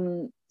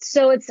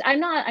 So I'm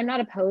not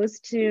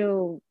opposed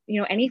to,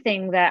 you know,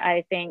 anything that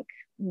I think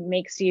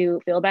makes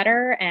you feel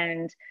better.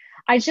 And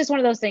it's just one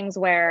of those things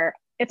where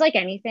it's like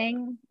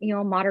anything, you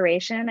know,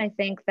 moderation. I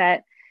think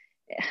that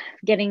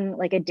getting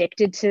like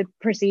addicted to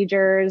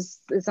procedures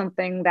is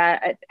something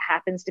that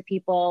happens to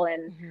people.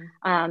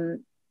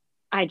 And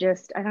I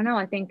don't know.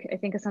 I think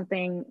if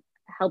something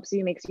helps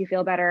you, makes you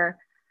feel better.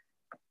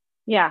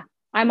 Yeah.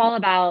 I'm all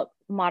about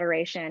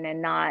moderation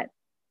and not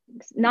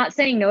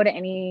saying no to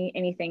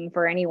anything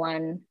for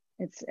anyone.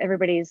 It's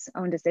everybody's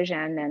own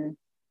decision, and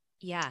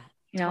you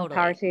know,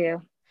 power to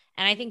you.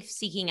 And I think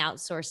seeking out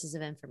sources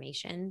of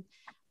information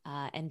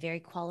and very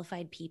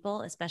qualified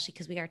people, especially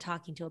because we are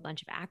talking to a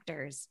bunch of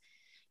actors,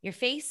 your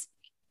face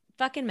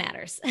fucking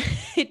matters.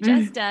 It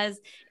just does.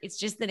 It's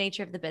just the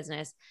nature of the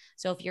business.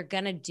 So if you're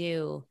going to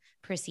do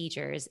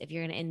procedures, if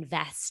you're going to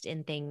invest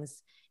in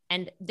things,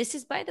 and this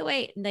is, by the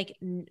way, like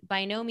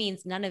by no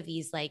means, none of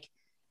these like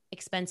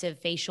expensive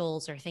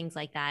facials or things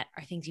like that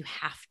are things you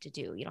have to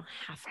do. You don't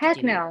have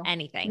to do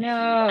anything. No.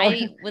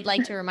 I would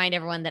like to remind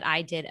everyone that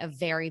I did a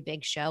very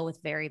big show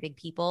with very big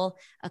people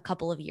a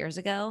couple of years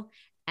ago,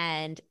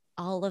 and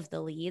all of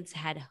the leads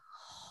had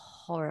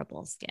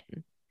horrible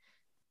skin.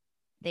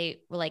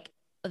 They were like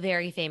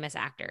very famous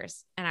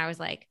actors. And I was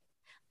like,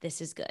 this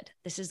is good.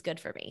 This is good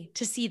for me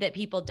to see that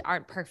people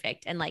aren't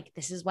perfect. And like,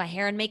 this is why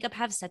hair and makeup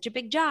have such a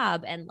big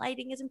job, and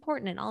lighting is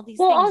important, and all these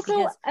things.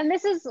 Also, and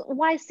this is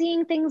why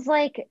seeing things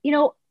like, you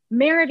know,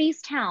 Mare of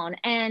Easttown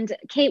and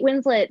Kate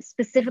Winslet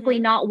specifically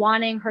not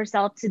wanting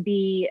herself to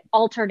be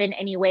altered in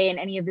any way in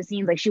any of the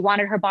scenes. Like, she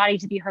wanted her body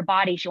to be her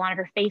body. She wanted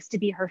her face to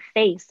be her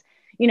face.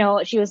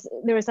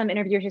 there was some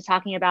interview she was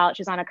talking about,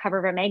 she was on a cover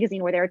of a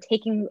magazine where they were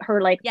taking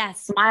her like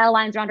Yes. smile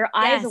lines around her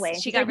eyes Yes. away. And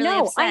She she's got like, really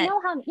no, upset. I know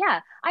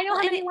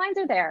how many lines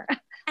are there.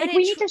 And like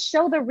we need to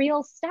show the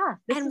real stuff.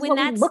 This is what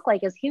we look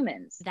like as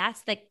humans.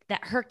 That's that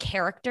her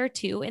character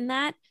too in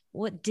that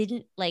what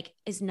didn't like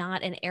is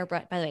not an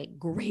airbrush. By the way,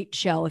 great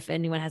show if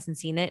anyone hasn't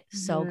seen it.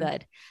 So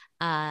good.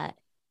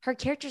 Her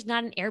character's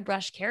not an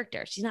airbrush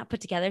character. She's not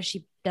put together.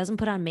 She doesn't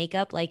put on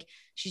makeup. Like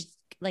she's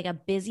like a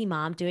busy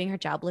mom doing her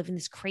job, living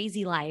this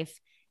crazy life.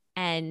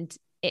 And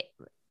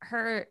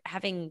her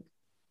having,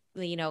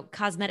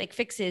 cosmetic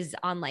fixes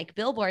on like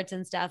billboards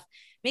and stuff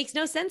makes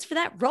no sense for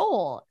that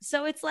role.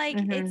 So it's like,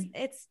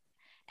 it's,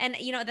 and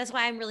that's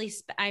why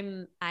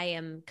I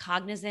am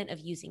cognizant of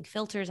using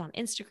filters on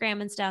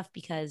Instagram and stuff,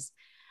 because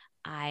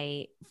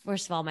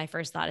first of all, my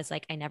first thought is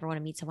like, I never want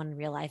to meet someone in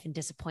real life and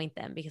disappoint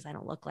them because I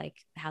don't look like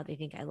how they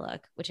think I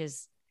look, which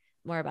is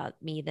more about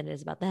me than it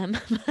is about them.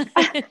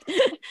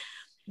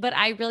 But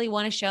I really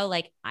want to show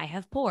like I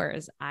have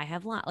pores, I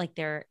have like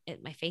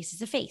my face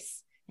is a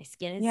face, my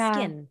skin is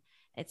skin.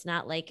 It's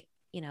not like,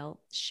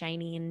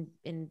 shiny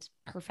and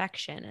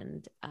perfection.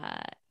 And,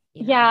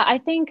 I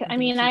think,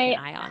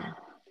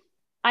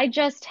 I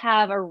just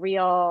have a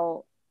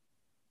real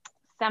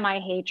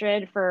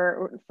semi-hatred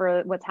for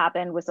what's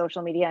happened with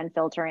social media and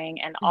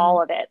filtering and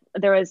all of it.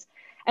 There was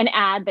an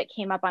ad that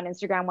came up on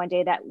Instagram one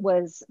day that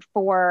was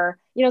for,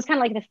 it's kind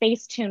of like the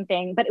Facetune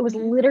thing, but it was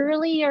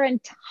literally your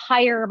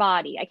entire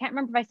body. I can't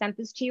remember if I sent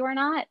this to you or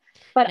not,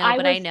 but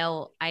I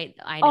know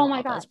oh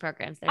my God, those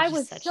programs. I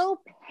was so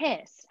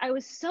pissed. I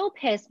was so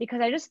pissed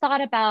because I just thought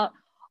about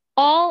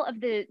all of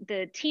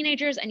the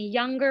teenagers and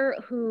younger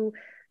who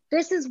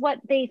this is what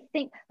they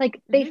think.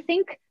 Like they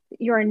think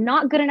you're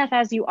not good enough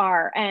as you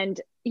are. And,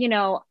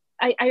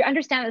 I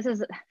understand this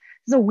is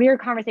a weird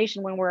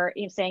conversation when we're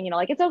saying,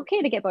 like, it's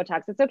okay to get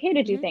Botox. It's okay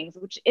to do things,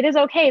 which it is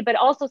okay. But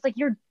also it's like,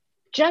 you're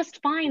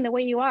just fine the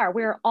way you are.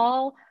 We're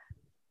all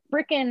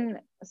freaking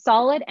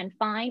solid and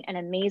fine and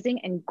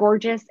amazing and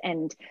gorgeous.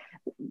 And,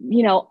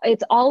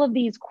 it's all of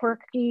these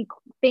quirky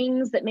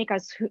things that make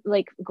us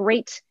like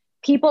great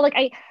people. Like,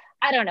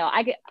 I don't know.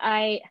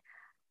 I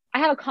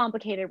have a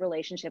complicated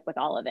relationship with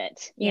all of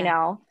it,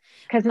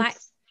 because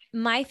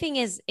my thing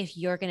is, if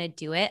you're going to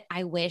do it,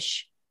 I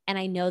wish, and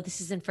I know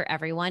this isn't for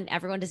everyone.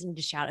 Everyone doesn't need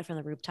to shout it from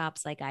the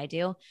rooftops like I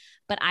do,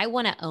 but I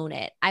want to own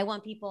it. I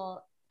want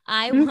people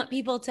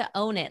to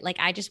own it. Like,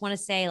 I just want to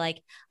say,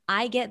 like,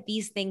 I get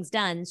these things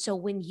done. So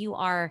when you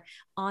are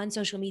on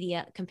social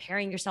media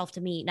comparing yourself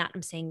to me,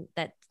 I'm saying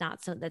that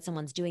not so that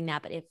someone's doing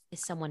that, but if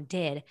someone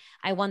did,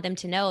 I want them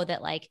to know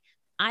that like,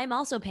 I'm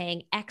also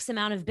paying X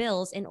amount of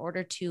bills in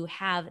order to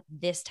have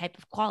this type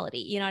of quality.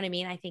 You know what I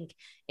mean? I think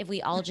if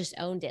we all just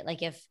owned it,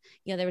 like if,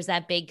 there was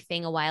that big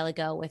thing a while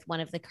ago with one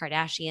of the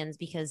Kardashians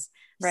because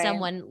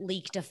someone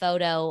leaked a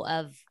photo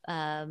of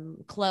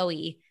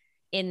Khloe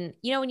in,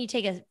 when you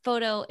take a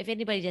photo, if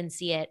anybody didn't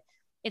see it,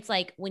 it's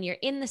like when you're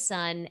in the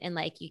sun and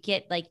like you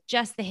get like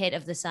just the hit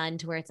of the sun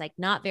to where it's like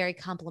not very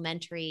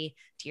complimentary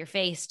to your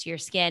face, to your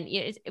skin.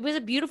 It was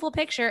a beautiful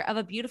picture of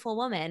a beautiful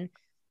woman,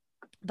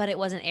 but it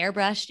wasn't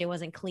airbrushed. It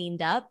wasn't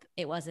cleaned up.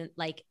 It wasn't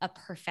like a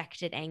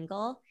perfected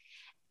angle.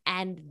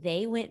 And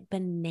they went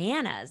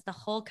bananas. The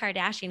whole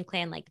Kardashian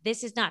clan, like,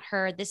 this is not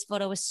her. This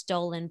photo was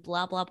stolen,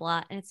 blah, blah,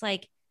 blah. And it's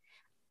like,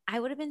 I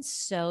would have been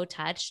so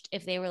touched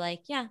if they were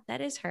like, yeah, that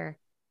is her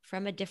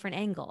from a different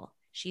angle.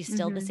 She's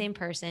still the same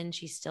person.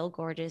 She's still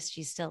gorgeous.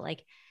 She's still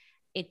like,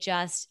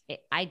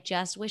 I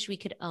just wish we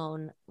could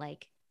own,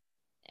 like,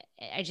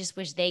 I just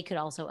wish they could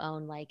also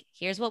own, like,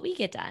 here's what we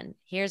get done.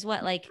 Here's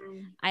what, like,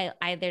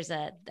 there's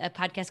a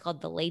podcast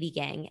called The Lady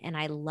Gang, and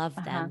I love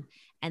them.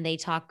 And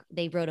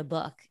they wrote a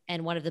book,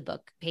 and one of the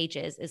book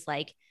pages is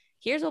like,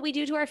 here's what we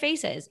do to our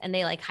faces. And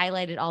they like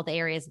highlighted all the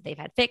areas that they've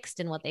had fixed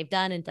and what they've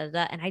done and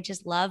da. And I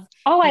just love.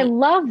 I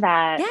love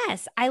that.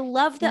 Yes. I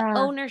love the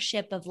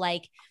ownership of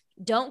like,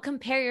 don't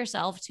compare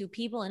yourself to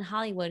people in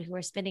Hollywood who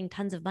are spending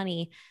tons of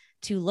money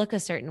to look a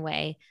certain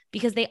way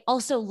because they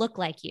also look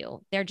like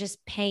you. They're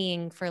just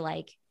paying for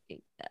like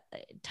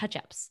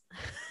touch-ups.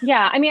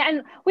 Yeah. I mean,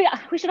 and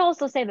we should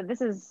also say that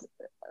this is,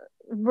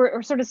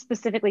 we're sort of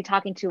specifically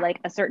talking to like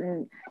a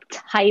certain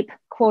type,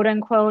 quote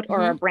unquote,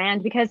 or a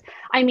brand, because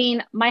I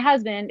mean, my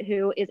husband,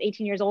 who is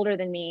 18 years older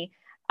than me,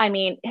 I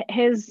mean,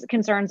 his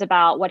concerns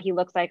about what he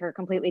looks like are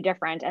completely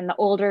different. And the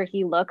older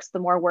he looks, the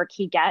more work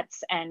he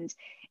gets. And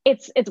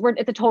it's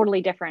a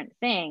totally different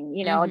thing.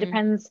 It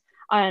depends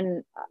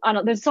on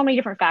there's so many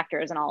different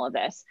factors in all of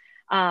this.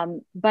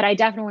 But I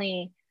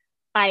definitely,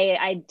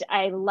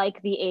 I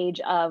like the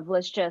age of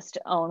let's just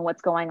own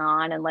what's going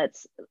on, and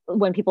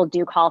when people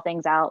do call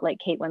things out like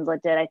Kate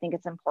Winslet did, I think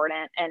it's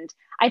important. And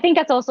I think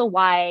that's also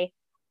why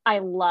I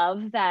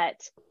love that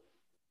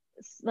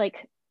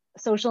like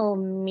social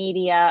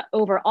media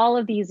over all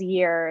of these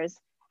years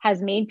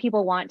has made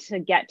people want to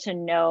get to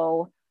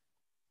know,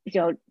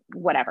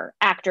 whatever,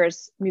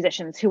 actors,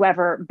 musicians,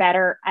 whoever,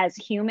 better as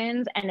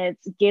humans. And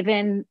it's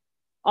given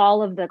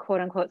all of the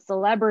quote unquote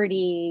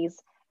celebrities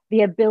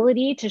the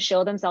ability to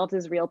show themselves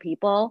as real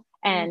people.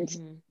 And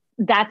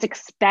that's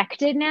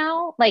expected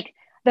now. Like,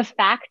 the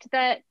fact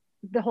that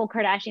the whole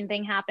Kardashian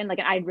thing happened, like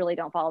I really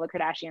don't follow the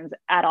Kardashians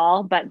at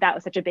all, but that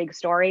was such a big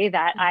story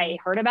that I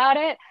heard about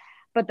it.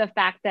 But the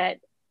fact that,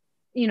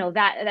 you know,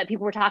 that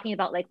people were talking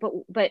about, like,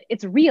 but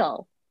it's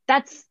real.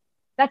 That's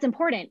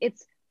important.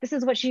 This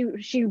is what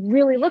she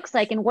really looks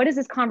like. And what is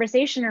this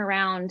conversation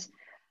around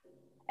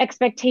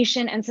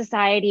expectation and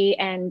society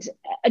and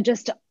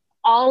just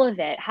all of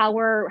it, how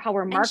we're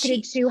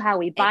marketed to, how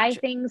we buy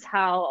things,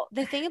 how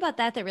the thing about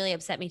that really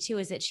upset me too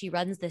is that she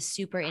runs this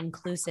super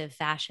inclusive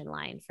fashion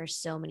line for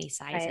so many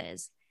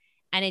sizes.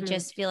 Right. And it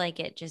just feel like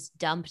it just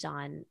dumped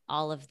on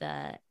all of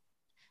the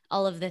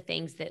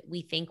things that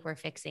we think we're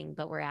fixing,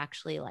 but we're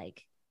actually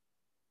like,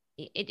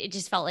 it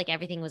just felt like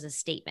everything was a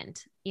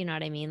statement. You know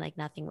what I mean? Like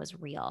nothing was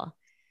real.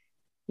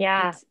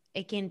 Yeah.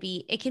 It can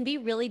be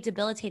really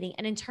debilitating.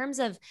 And in terms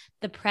of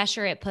the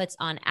pressure it puts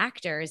on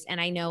actors, and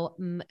I know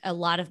a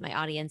lot of my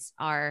audience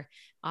are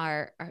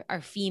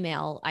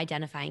female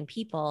identifying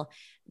people,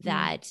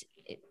 that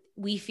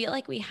we feel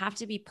like we have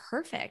to be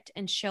perfect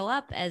and show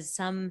up as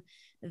some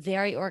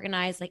very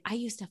organized. Like I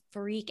used to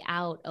freak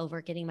out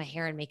over getting my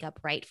hair and makeup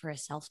right for a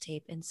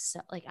self-tape. And so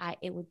like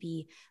it would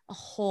be a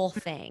whole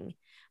thing.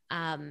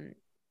 And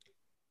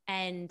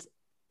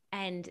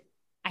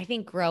I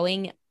think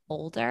growing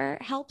older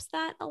helps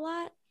that a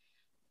lot,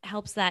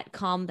 helps that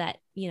calm that,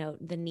 you know,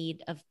 the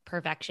need of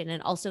perfection,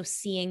 and also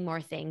seeing more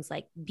things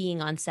like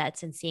being on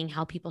sets and seeing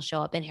how people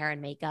show up in hair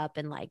and makeup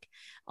and like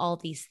all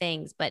these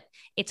things. But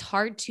it's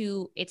hard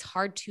to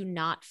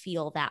not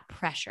feel that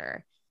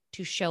pressure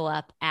to show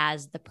up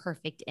as the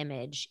perfect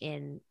image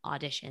in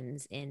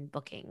auditions, in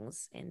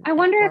bookings. I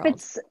wonder if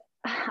it's,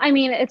 I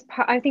mean,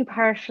 I think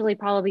partially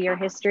probably your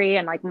history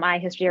and like my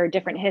history are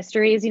different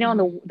histories, you know,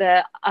 and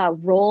the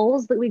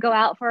roles that we go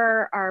out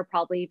for are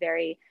probably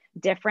very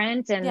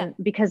different. And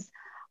because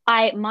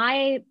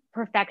my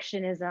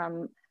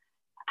perfectionism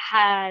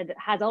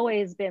has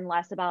always been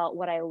less about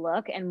what I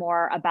look and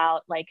more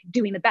about like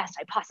doing the best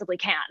I possibly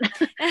can.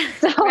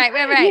 So,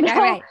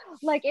 right.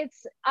 Like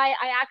I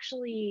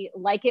actually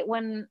like it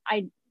when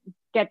I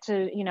get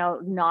to, you know,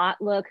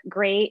 not look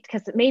great,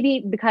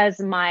 because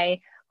my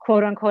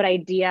quote unquote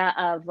idea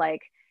of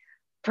like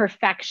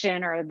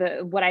perfection or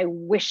what I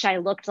wish I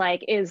looked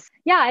like is,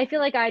 I feel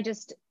like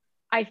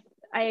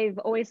I've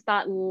always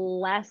thought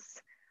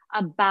less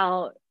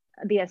about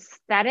the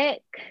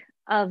aesthetic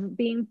of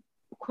being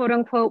quote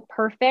unquote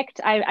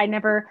perfect. I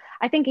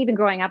think even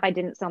growing up, I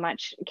didn't so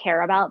much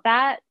care about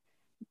that.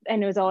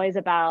 And it was always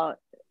about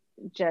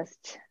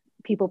just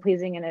people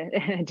pleasing in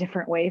a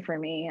different way for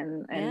me.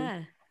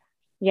 And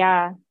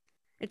yeah.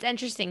 It's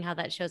interesting how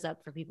that shows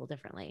up for people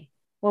differently.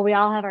 Well, we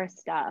all have our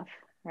stuff,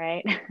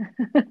 right?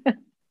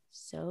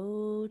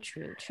 So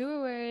true.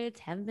 Truer words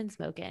haven't been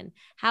spoken.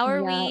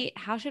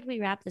 How should we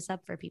wrap this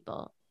up for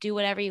people? Do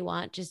whatever you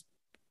want. Just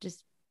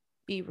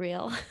be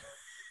real.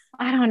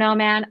 I don't know,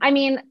 man. I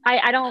mean,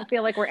 I don't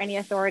feel like we're any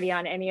authority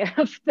on any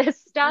of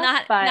this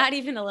stuff. Not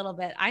even a little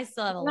bit. I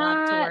still have a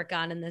lot to work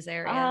on in this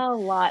area. A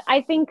lot. I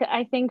think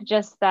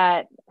just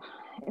that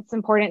it's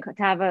important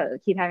to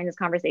keep having this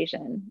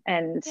conversation,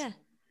 and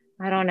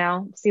I don't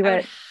know. I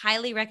would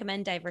highly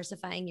recommend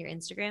diversifying your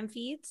Instagram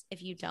feeds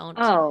if you don't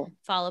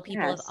follow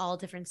people of all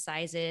different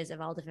sizes,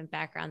 of all different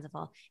backgrounds,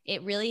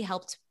 it really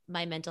helped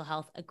my mental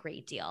health a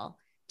great deal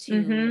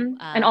to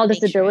and all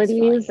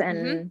disabilities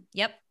and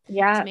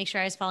to make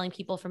sure I was following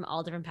people from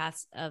all different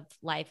paths of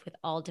life, with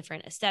all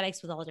different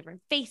aesthetics, with all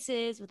different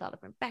faces, with all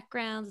different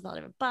backgrounds, with all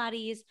different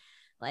bodies,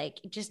 like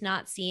just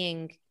not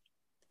seeing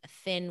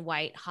thin,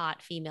 white,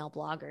 hot female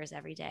bloggers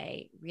every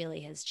day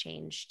really has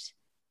changed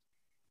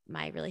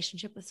my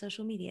relationship with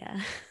social media.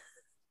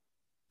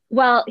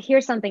 Well,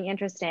 here's something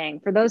interesting.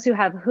 For those who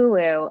have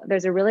Hulu,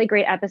 there's a really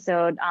great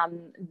episode.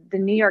 The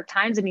New York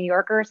Times, a New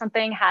Yorker or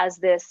something, has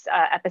this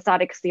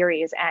episodic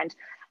series. And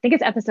I think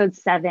it's episode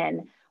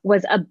 7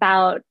 was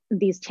about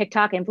these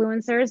TikTok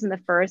influencers in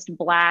the first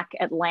Black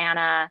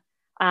Atlanta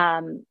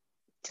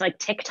like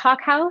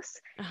TikTok house,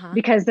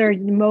 because they're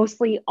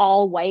mostly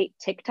all white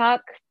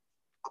TikTok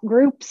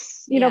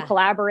groups, you know,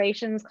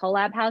 collaborations,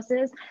 collab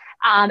houses.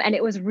 And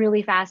it was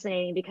really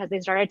fascinating because they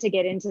started to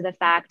get into the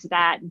fact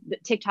that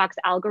TikTok's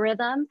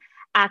algorithm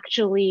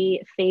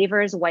actually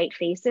favors white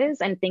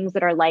faces and things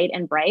that are light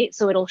and bright.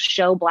 So it'll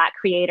show Black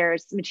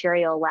creators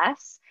material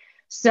less.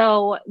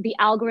 So the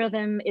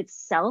algorithm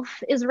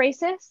itself is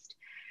racist.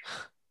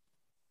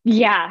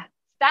 Yeah,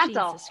 that's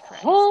a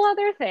whole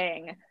other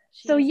thing.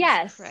 So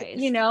yes,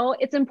 you know,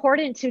 it's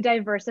important to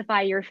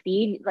diversify your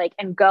feed, like,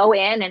 and go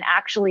in and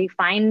actually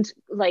find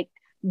like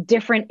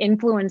different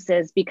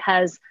influences,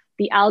 because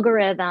the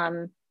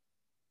algorithm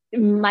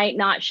might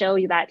not show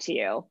you that to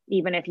you,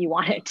 even if you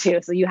want it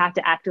to. So you have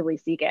to actively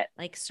seek it.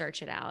 Like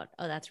search it out.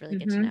 Oh, that's really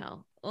good to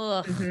know.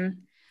 Ugh.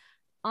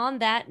 On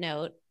that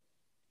note,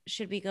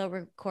 should we go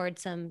record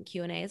some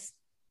Q&As?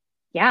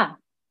 Yeah,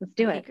 let's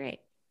do it. Great.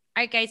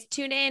 All right, guys,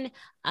 tune in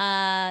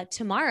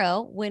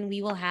tomorrow when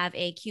we will have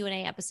a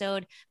Q&A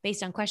episode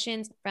based on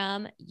questions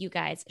from you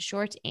guys,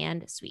 short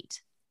and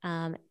sweet.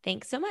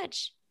 Thanks so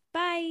much.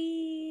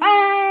 Bye.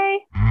 Bye.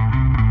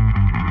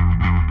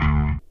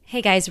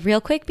 Hey guys, real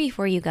quick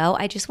before you go,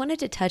 I just wanted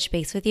to touch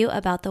base with you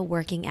about the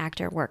Working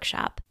Actor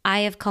Workshop.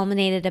 I have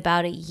culminated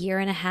about 1.5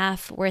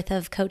 years worth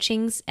of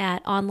coachings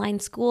at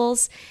online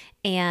schools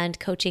and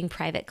coaching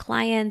private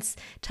clients,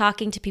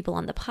 talking to people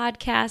on the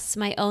podcasts,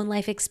 my own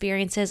life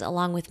experiences,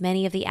 along with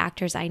many of the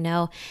actors I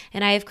know.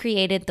 And I have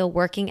created the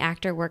Working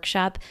Actor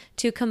Workshop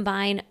to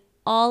combine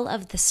all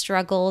of the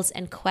struggles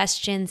and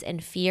questions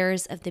and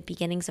fears of the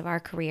beginnings of our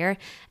career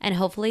and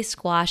hopefully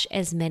squash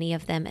as many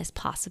of them as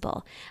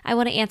possible. I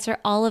want to answer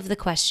all of the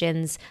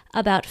questions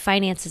about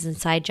finances and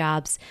side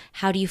jobs.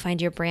 How do you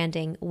find your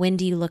branding? When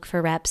do you look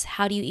for reps?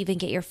 How do you even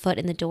get your foot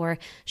in the door?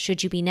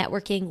 Should you be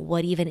networking?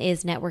 What even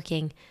is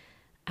networking?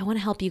 I want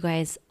to help you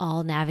guys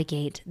all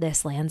navigate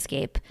this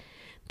landscape.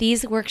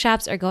 These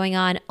workshops are going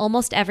on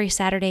almost every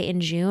Saturday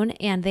in June,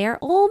 and they're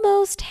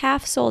almost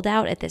half sold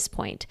out at this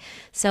point.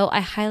 So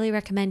I highly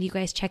recommend you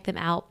guys check them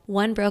out.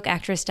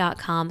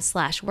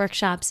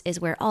 onebrokeactress.com/workshops is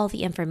where all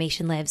the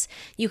information lives.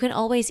 You can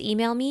always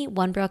email me,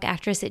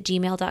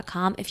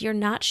 onebrokeactress@gmail.com, if you're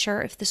not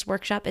sure if this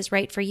workshop is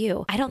right for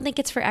you. I don't think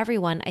it's for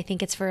everyone. I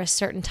think it's for a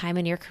certain time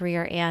in your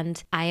career,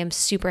 and I am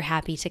super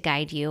happy to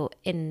guide you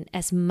in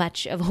as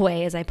much of a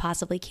way as I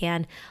possibly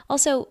can.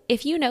 Also,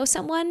 if you know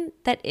someone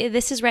that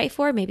this is right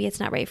for, maybe it's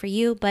not right for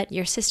you, but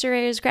your sister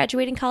is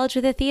graduating college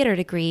with a theater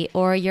degree,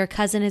 or your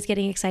cousin is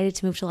getting excited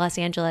to move to Los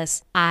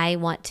Angeles, I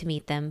want to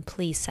meet them.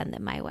 Please send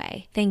them my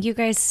way. Thank you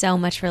guys so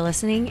much for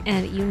listening,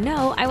 and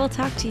I will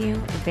talk to you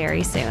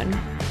very soon.